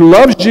who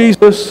loves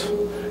Jesus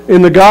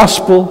in the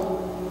gospel,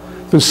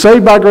 been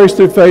saved by grace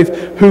through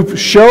faith, who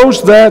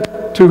shows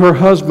that to her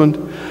husband,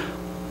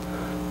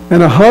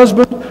 and a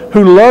husband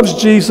who loves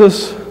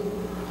Jesus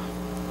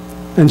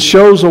and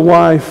shows a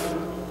wife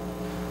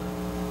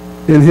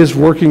in his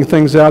working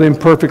things out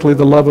imperfectly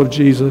the love of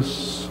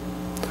Jesus.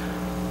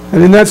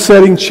 And in that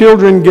setting,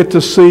 children get to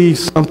see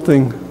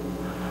something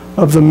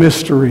of the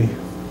mystery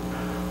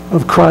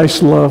of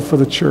Christ's love for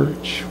the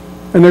church.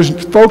 And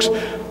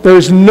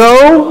there's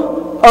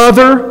no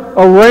other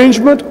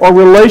arrangement or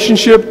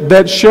relationship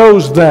that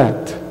shows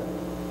that.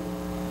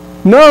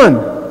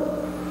 None.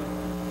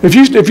 If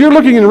you're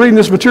looking and reading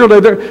this material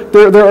today,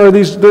 there are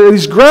these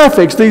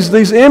graphics,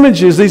 these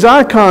images, these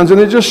icons, and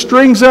it just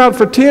strings out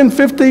for 10,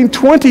 15,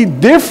 20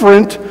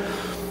 different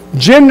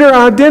gender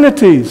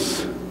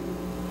identities.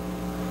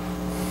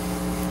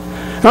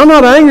 I'm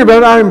not angry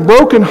about it. I'm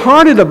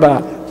brokenhearted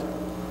about it.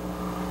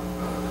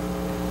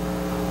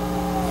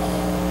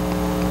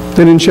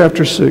 Then in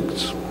chapter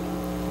 6,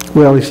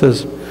 well, he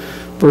says,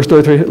 verse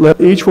 33,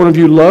 let each one of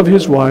you love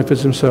his wife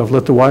as himself.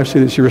 Let the wife see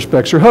that she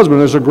respects her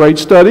husband. There's a great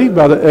study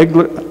by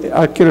the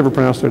I can't ever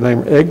pronounce their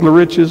name,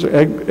 Eggeriches.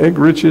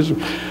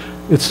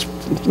 It's,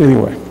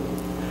 anyway,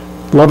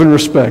 love and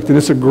respect. And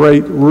it's a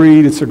great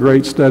read. It's a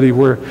great study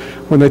where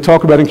when they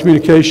talk about in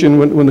communication,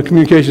 when the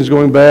communication is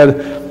going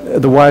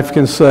bad, the wife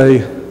can say,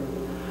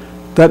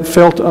 that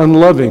felt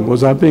unloving.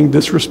 Was I being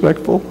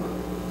disrespectful?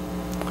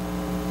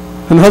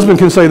 And the husband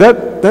can say,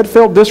 that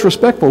felt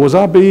disrespectful. Was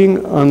I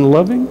being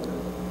unloving?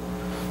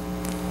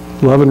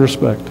 Love and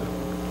respect.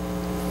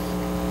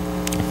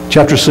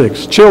 Chapter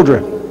 6,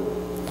 children,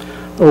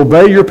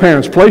 obey your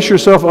parents. Place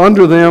yourself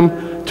under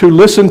them to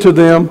listen to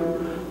them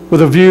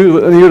with an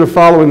ear to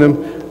following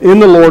them in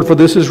the Lord, for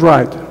this is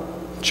right.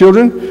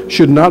 Children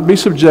should not be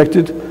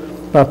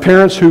subjected by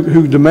parents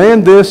who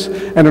demand this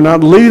and are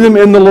not leading them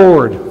in the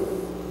Lord.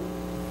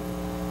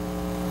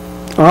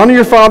 Honor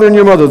your father and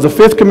your mother. The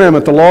fifth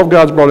commandment, the law of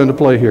God's brought into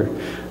play here.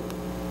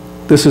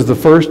 This is the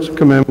first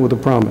commandment with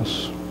a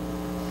promise.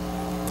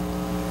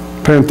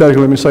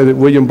 Parenthetically, let me say that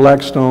William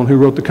Blackstone, who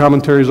wrote the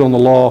commentaries on the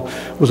law,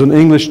 was an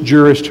English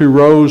jurist who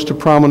rose to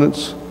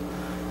prominence,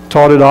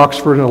 taught at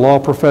Oxford, and a law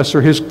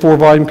professor. His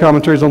 4-volume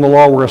commentaries on the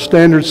law were a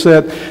standard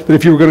set that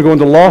if you were going to go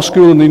into law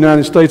school in the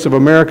United States of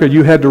America,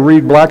 you had to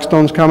read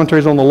Blackstone's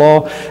commentaries on the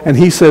law. And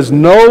he says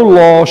no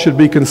law should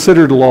be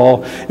considered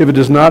law if it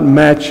does not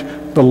match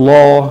the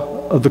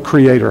law of the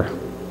Creator.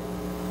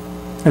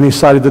 And he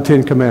cited the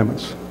 10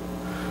 Commandments.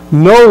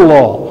 No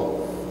law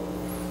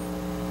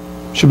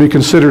should be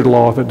considered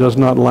law if it does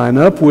not line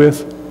up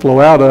with, flow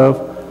out of,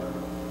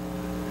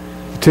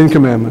 the 10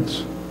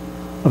 Commandments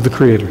of the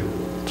Creator.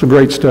 It's a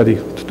great study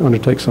to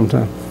undertake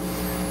sometime.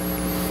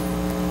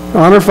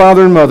 Honor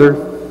father and mother,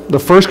 the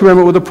first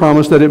commandment with a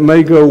promise that it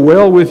may go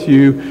well with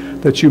you,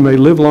 that you may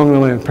live long in the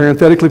land.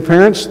 Parenthetically,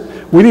 parents,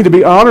 we need to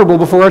be honorable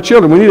before our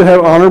children. We need to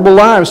have honorable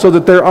lives so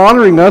that they're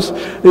honoring us.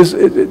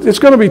 It's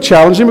going to be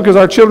challenging because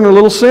our children are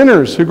little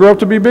sinners who grow up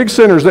to be big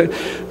sinners.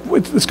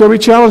 It's going to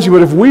be challenging,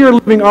 but if we are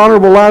living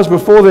honorable lives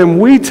before them,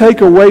 we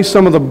take away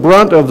some of the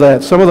brunt of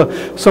that, some of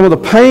the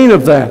pain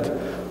of that.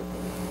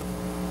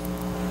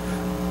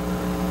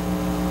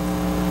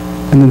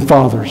 And then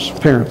fathers,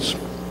 parents,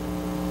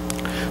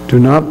 do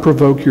not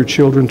provoke your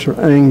children to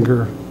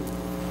anger.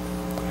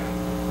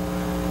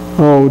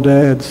 Oh,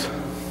 dads,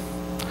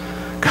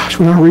 gosh,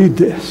 when I read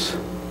this,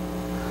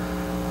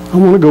 I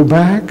want to go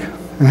back,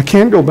 and I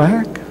can't go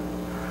back.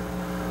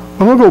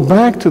 I want to go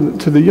back to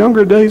the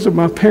younger days of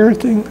my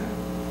parenting.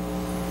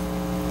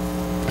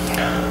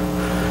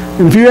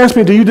 And if you ask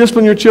me, do you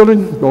discipline your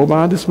children? Oh,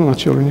 I discipline my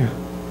children, yeah.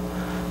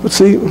 But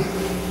see,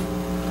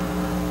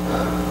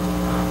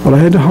 what I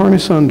had to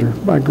harness under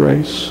by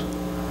grace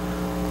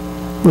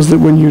was that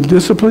when you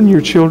discipline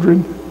your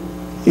children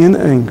in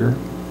anger,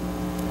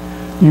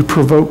 you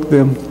provoke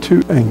them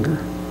to anger.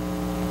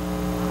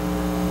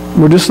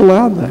 We're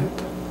disallowed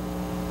that.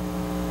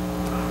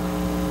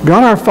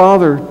 God our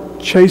Father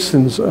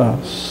chastens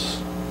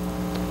us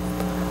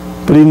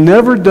But He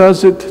never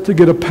does it to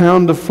get a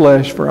pound of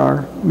flesh for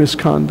our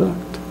misconduct.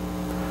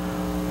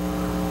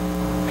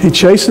 He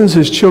chastens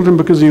His children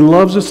because He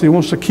loves us. He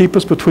wants to keep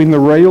us between the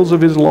rails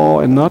of His law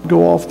and not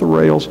go off the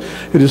rails.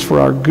 It is for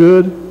our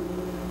good.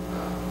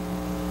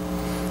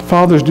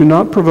 Fathers, do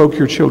not provoke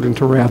your children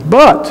to wrath,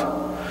 but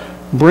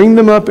bring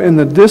them up in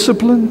the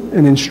discipline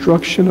and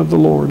instruction of the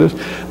Lord.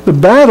 The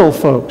battle,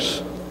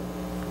 folks,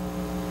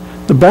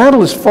 the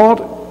battle is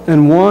fought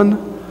and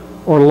won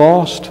or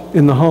lost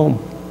in the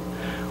home.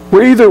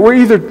 We're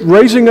either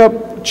raising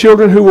up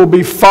children who will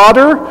be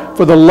fodder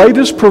for the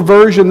latest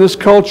perversion this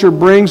culture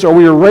brings, or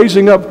we are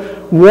raising up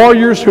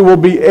warriors who will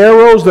be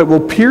arrows that will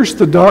pierce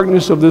the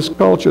darkness of this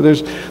culture.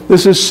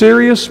 This is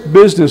serious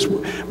business.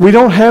 We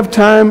don't have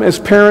time as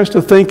parents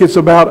to think it's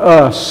about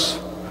us.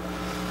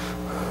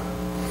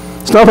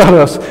 It's not about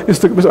us.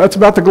 It's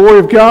about the glory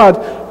of God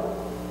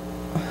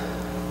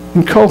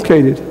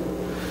inculcated,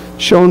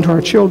 shown to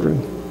our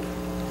children.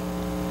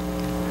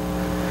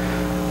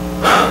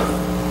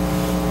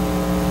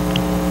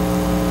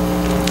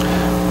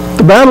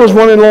 The battle is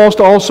won and lost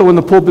also in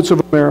the pulpits of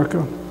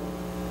America.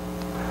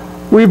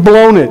 We've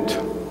blown it.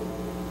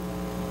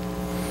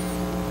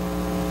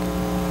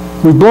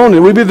 We've blown it.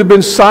 We've either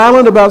been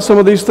silent about some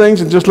of these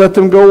things and just let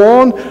them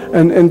go on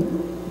and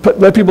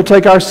let people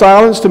take our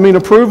silence to mean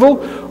approval,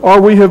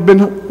 or we have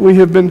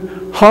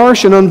been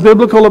harsh and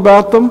unbiblical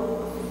about them,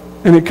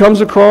 and it comes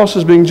across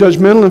as being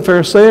judgmental and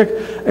Pharisaic,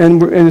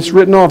 and it's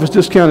written off, it's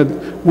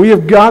discounted. We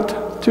have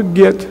got to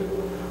get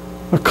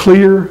a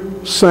clear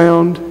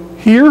sound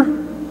here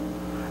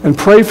and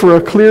pray for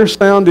a clear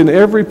sound in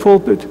every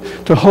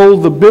pulpit to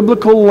hold the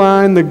biblical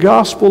line, the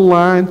gospel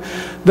line,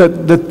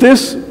 that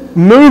this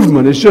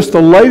movement is just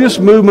the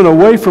latest movement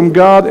away from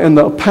God, and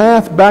the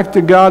path back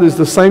to God is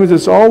the same as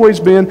it's always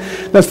been.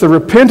 That's the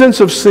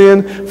repentance of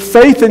sin,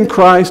 faith in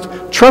Christ,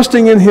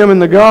 trusting in Him in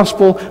the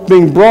gospel,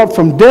 being brought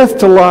from death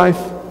to life.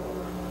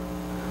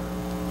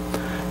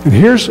 And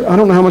I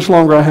don't know how much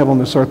longer I have on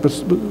this earth, but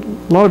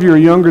a lot of you are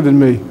younger than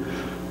me.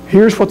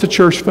 Here's what the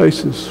church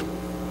faces.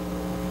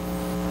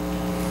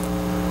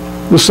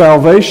 The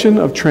salvation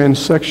of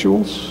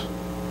transsexuals,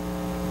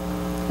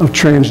 of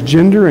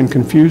transgender and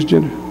confused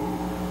gender.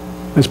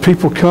 As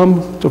people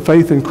come to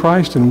faith in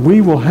Christ, and we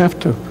will have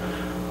to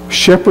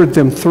shepherd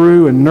them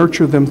through and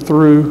nurture them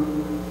through,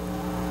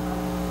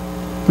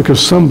 because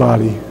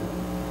somebody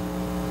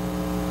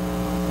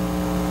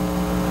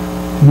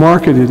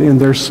marketed in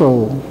their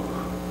soul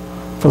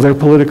for their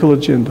political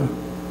agenda.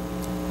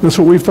 That's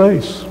what we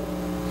face.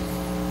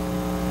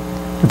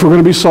 If we're going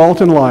to be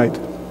salt and light,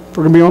 if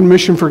we're going to be on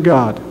mission for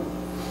God.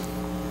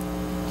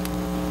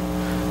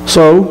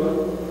 So,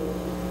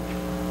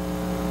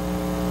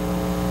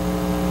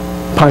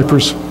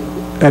 Piper's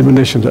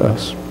admonition to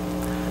us.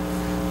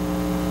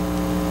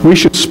 We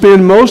should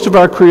spend most of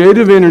our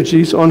creative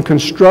energies on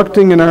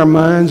constructing in our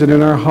minds and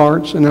in our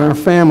hearts and in our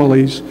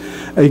families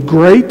a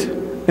great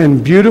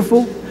and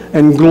beautiful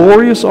and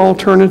glorious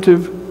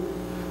alternative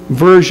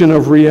version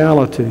of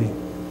reality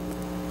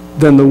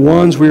than the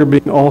ones we are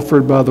being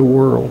offered by the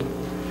world.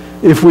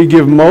 If we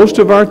give most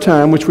of our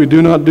time, which we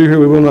do not do here,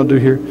 we will not do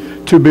here,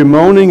 to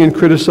bemoaning and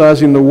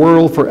criticizing the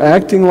world for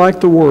acting like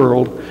the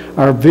world,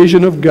 our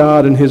vision of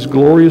God and His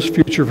glorious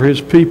future for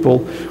His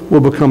people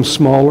will become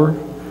smaller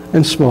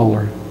and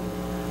smaller.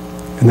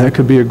 And that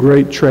could be a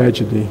great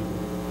tragedy,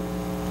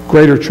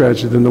 greater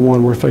tragedy than the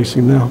one we're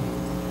facing now.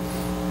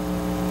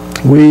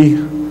 We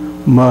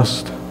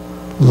must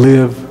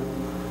live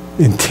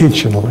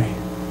intentionally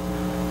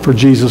for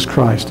Jesus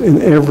Christ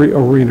in every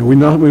arena. We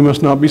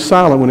must not be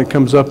silent when it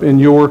comes up in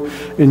your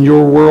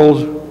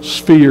world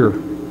sphere.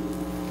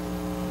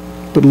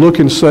 But look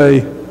and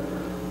say,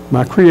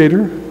 my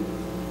Creator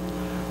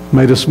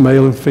made us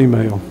male and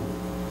female.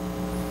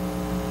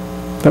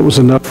 That was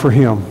enough for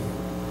Him.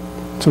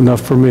 It's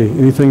enough for me.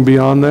 Anything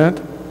beyond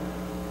that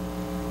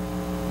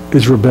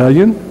is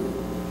rebellion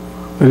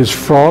and is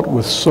fraught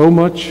with so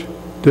much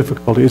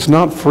difficulty. It's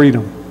not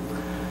freedom.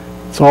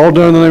 It's all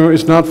done in the name of,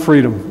 it's not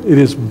freedom. It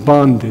is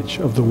bondage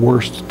of the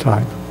worst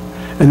type.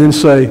 And then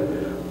say,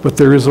 but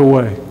there is a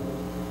way.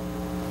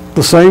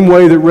 The same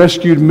way that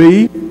rescued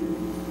me is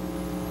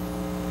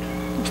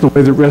the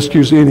way that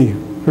rescues any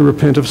who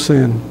repent of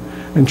sin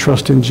and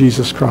trust in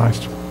Jesus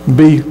Christ.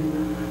 Be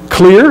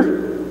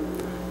clear.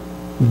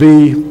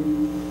 Be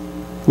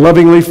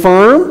lovingly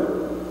firm.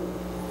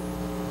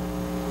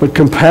 But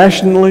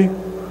compassionately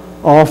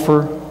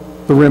offer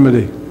the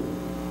remedy.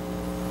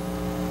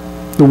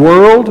 The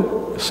world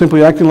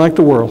simply acting like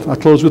the world. I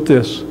close with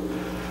this.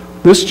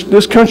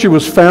 This country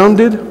was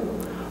founded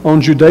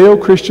on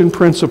Judeo-Christian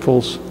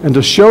principles, and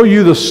to show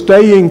you the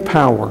staying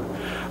power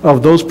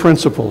of those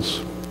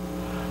principles,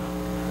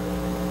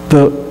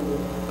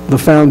 the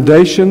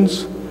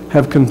foundations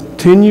have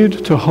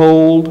continued to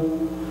hold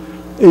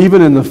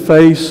even in the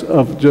face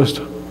of just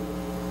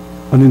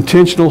an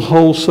intentional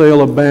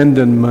wholesale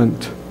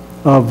abandonment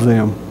of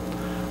them.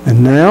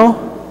 And now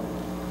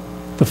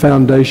the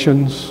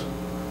foundations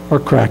are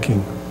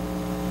cracking.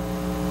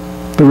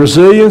 The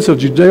resilience of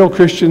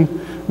Judeo-Christian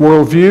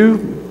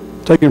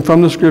worldview, taken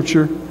from the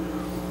Scripture,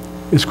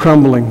 is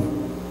crumbling.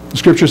 The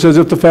Scripture says,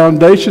 if the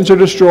foundations are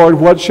destroyed,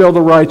 what shall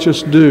the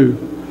righteous do?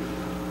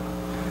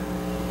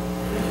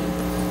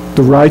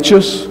 The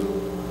righteous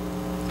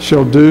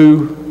shall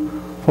do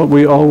what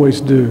we always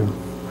do.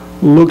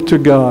 Look to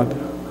God.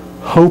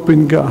 Hope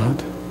in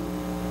God.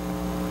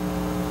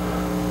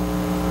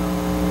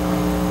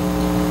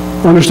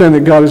 Understand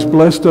that God has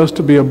blessed us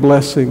to be a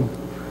blessing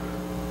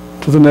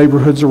to the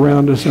neighborhoods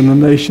around us and the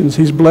nations.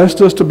 He's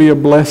blessed us to be a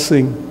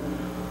blessing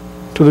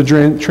to the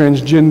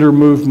transgender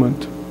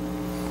movement,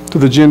 to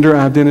the gender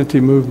identity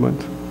movement.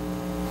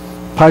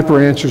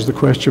 Piper answers the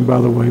question,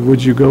 by the way,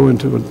 would you go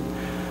into it?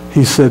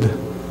 He said,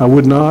 I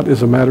would not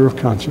as a matter of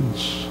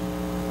conscience.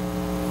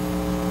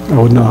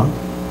 I would not.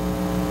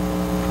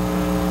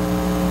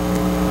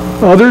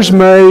 Others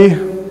may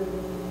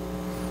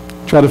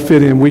try to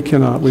fit in. We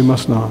cannot. We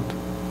must not.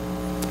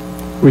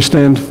 We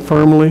stand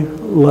firmly,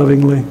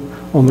 lovingly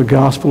on the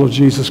gospel of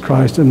Jesus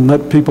Christ and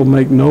let people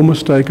make no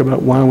mistake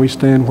about why we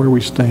stand where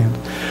we stand.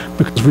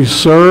 Because we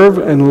serve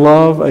and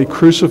love a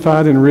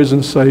crucified and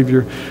risen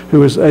Savior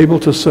who is able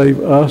to save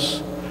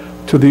us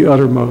to the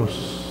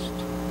uttermost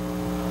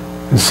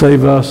and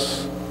save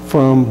us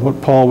from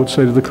what Paul would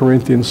say to the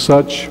Corinthians,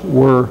 such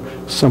were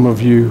some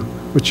of you,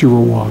 but you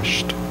were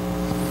washed.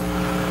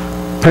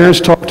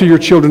 Parents, talk to your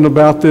children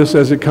about this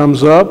as it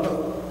comes up.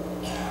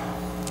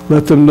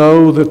 Let them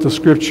know that the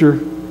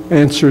Scripture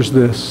answers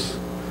this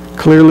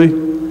clearly,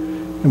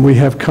 and we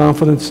have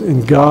confidence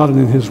in God and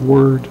in His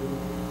Word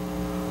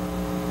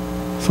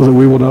so that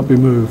we will not be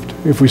moved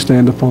if we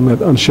stand upon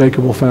that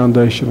unshakable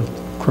foundation of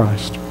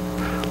Christ.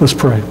 Let's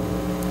pray.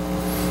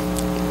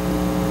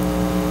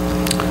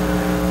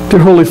 Dear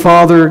Holy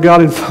Father,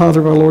 God and Father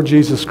of our Lord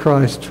Jesus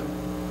Christ,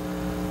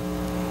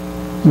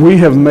 we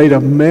have made a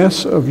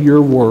mess of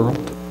your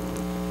world.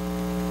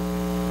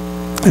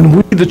 And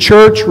we, the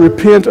church,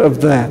 repent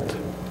of that.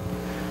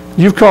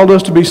 You've called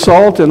us to be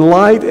salt and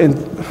light, and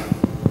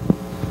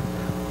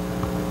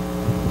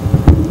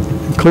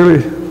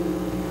clearly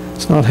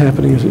it's not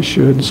happening as it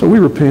should. So we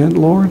repent,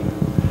 Lord.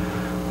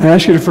 I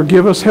ask you to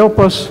forgive us. Help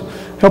us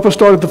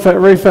start at the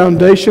very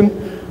foundation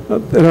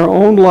in our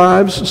own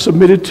lives,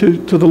 submitted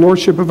to the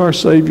Lordship of our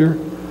Savior,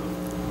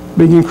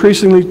 being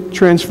increasingly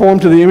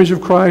transformed to the image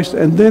of Christ,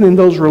 and then in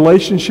those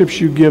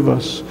relationships you give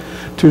us,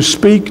 to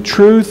speak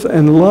truth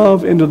and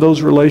love into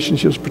those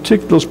relationships,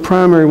 particularly those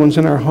primary ones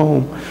in our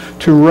home,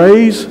 to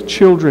raise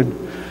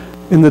children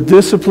in the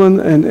discipline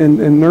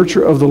and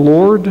nurture of the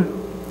Lord.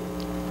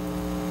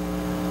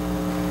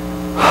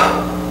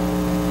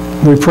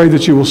 We pray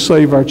that you will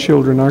save our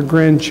children, our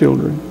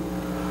grandchildren.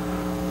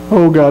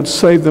 Oh God,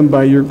 save them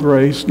by your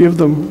grace. Give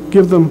them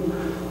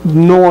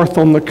north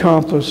on the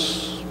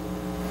compass.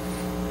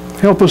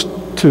 Help us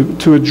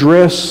to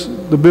address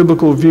the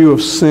biblical view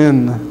of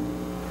sin,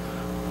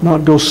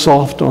 not go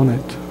soft on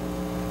it.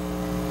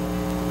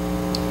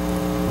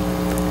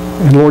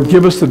 And Lord,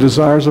 give us the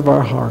desires of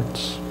our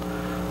hearts,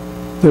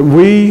 that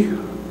we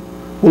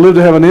will live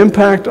to have an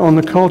impact on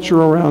the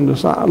culture around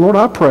us. Lord,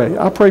 I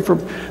pray for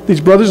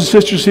these brothers and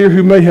sisters here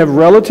who may have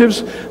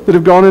relatives that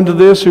have gone into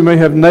this, who may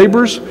have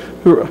neighbors,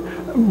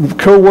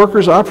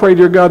 co-workers. I pray,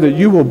 dear God, that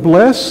you will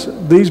bless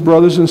these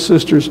brothers and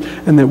sisters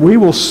and that we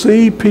will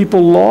see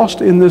people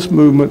lost in this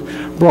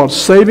movement brought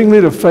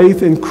savingly to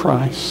faith in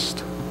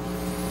Christ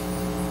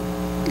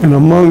and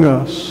among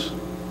us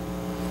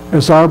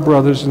as our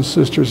brothers and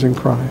sisters in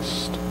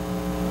Christ.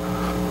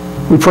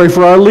 We pray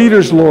for our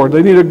leaders, Lord.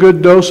 They need a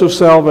good dose of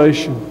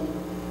salvation.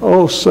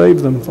 Oh,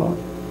 save them,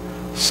 Father.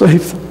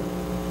 Save them.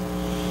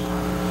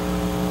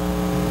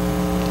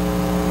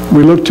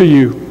 We look to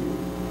you.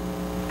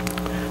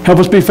 Help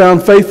us be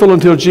found faithful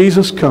until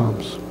Jesus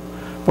comes.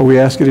 For we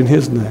ask it in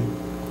His name.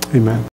 Amen.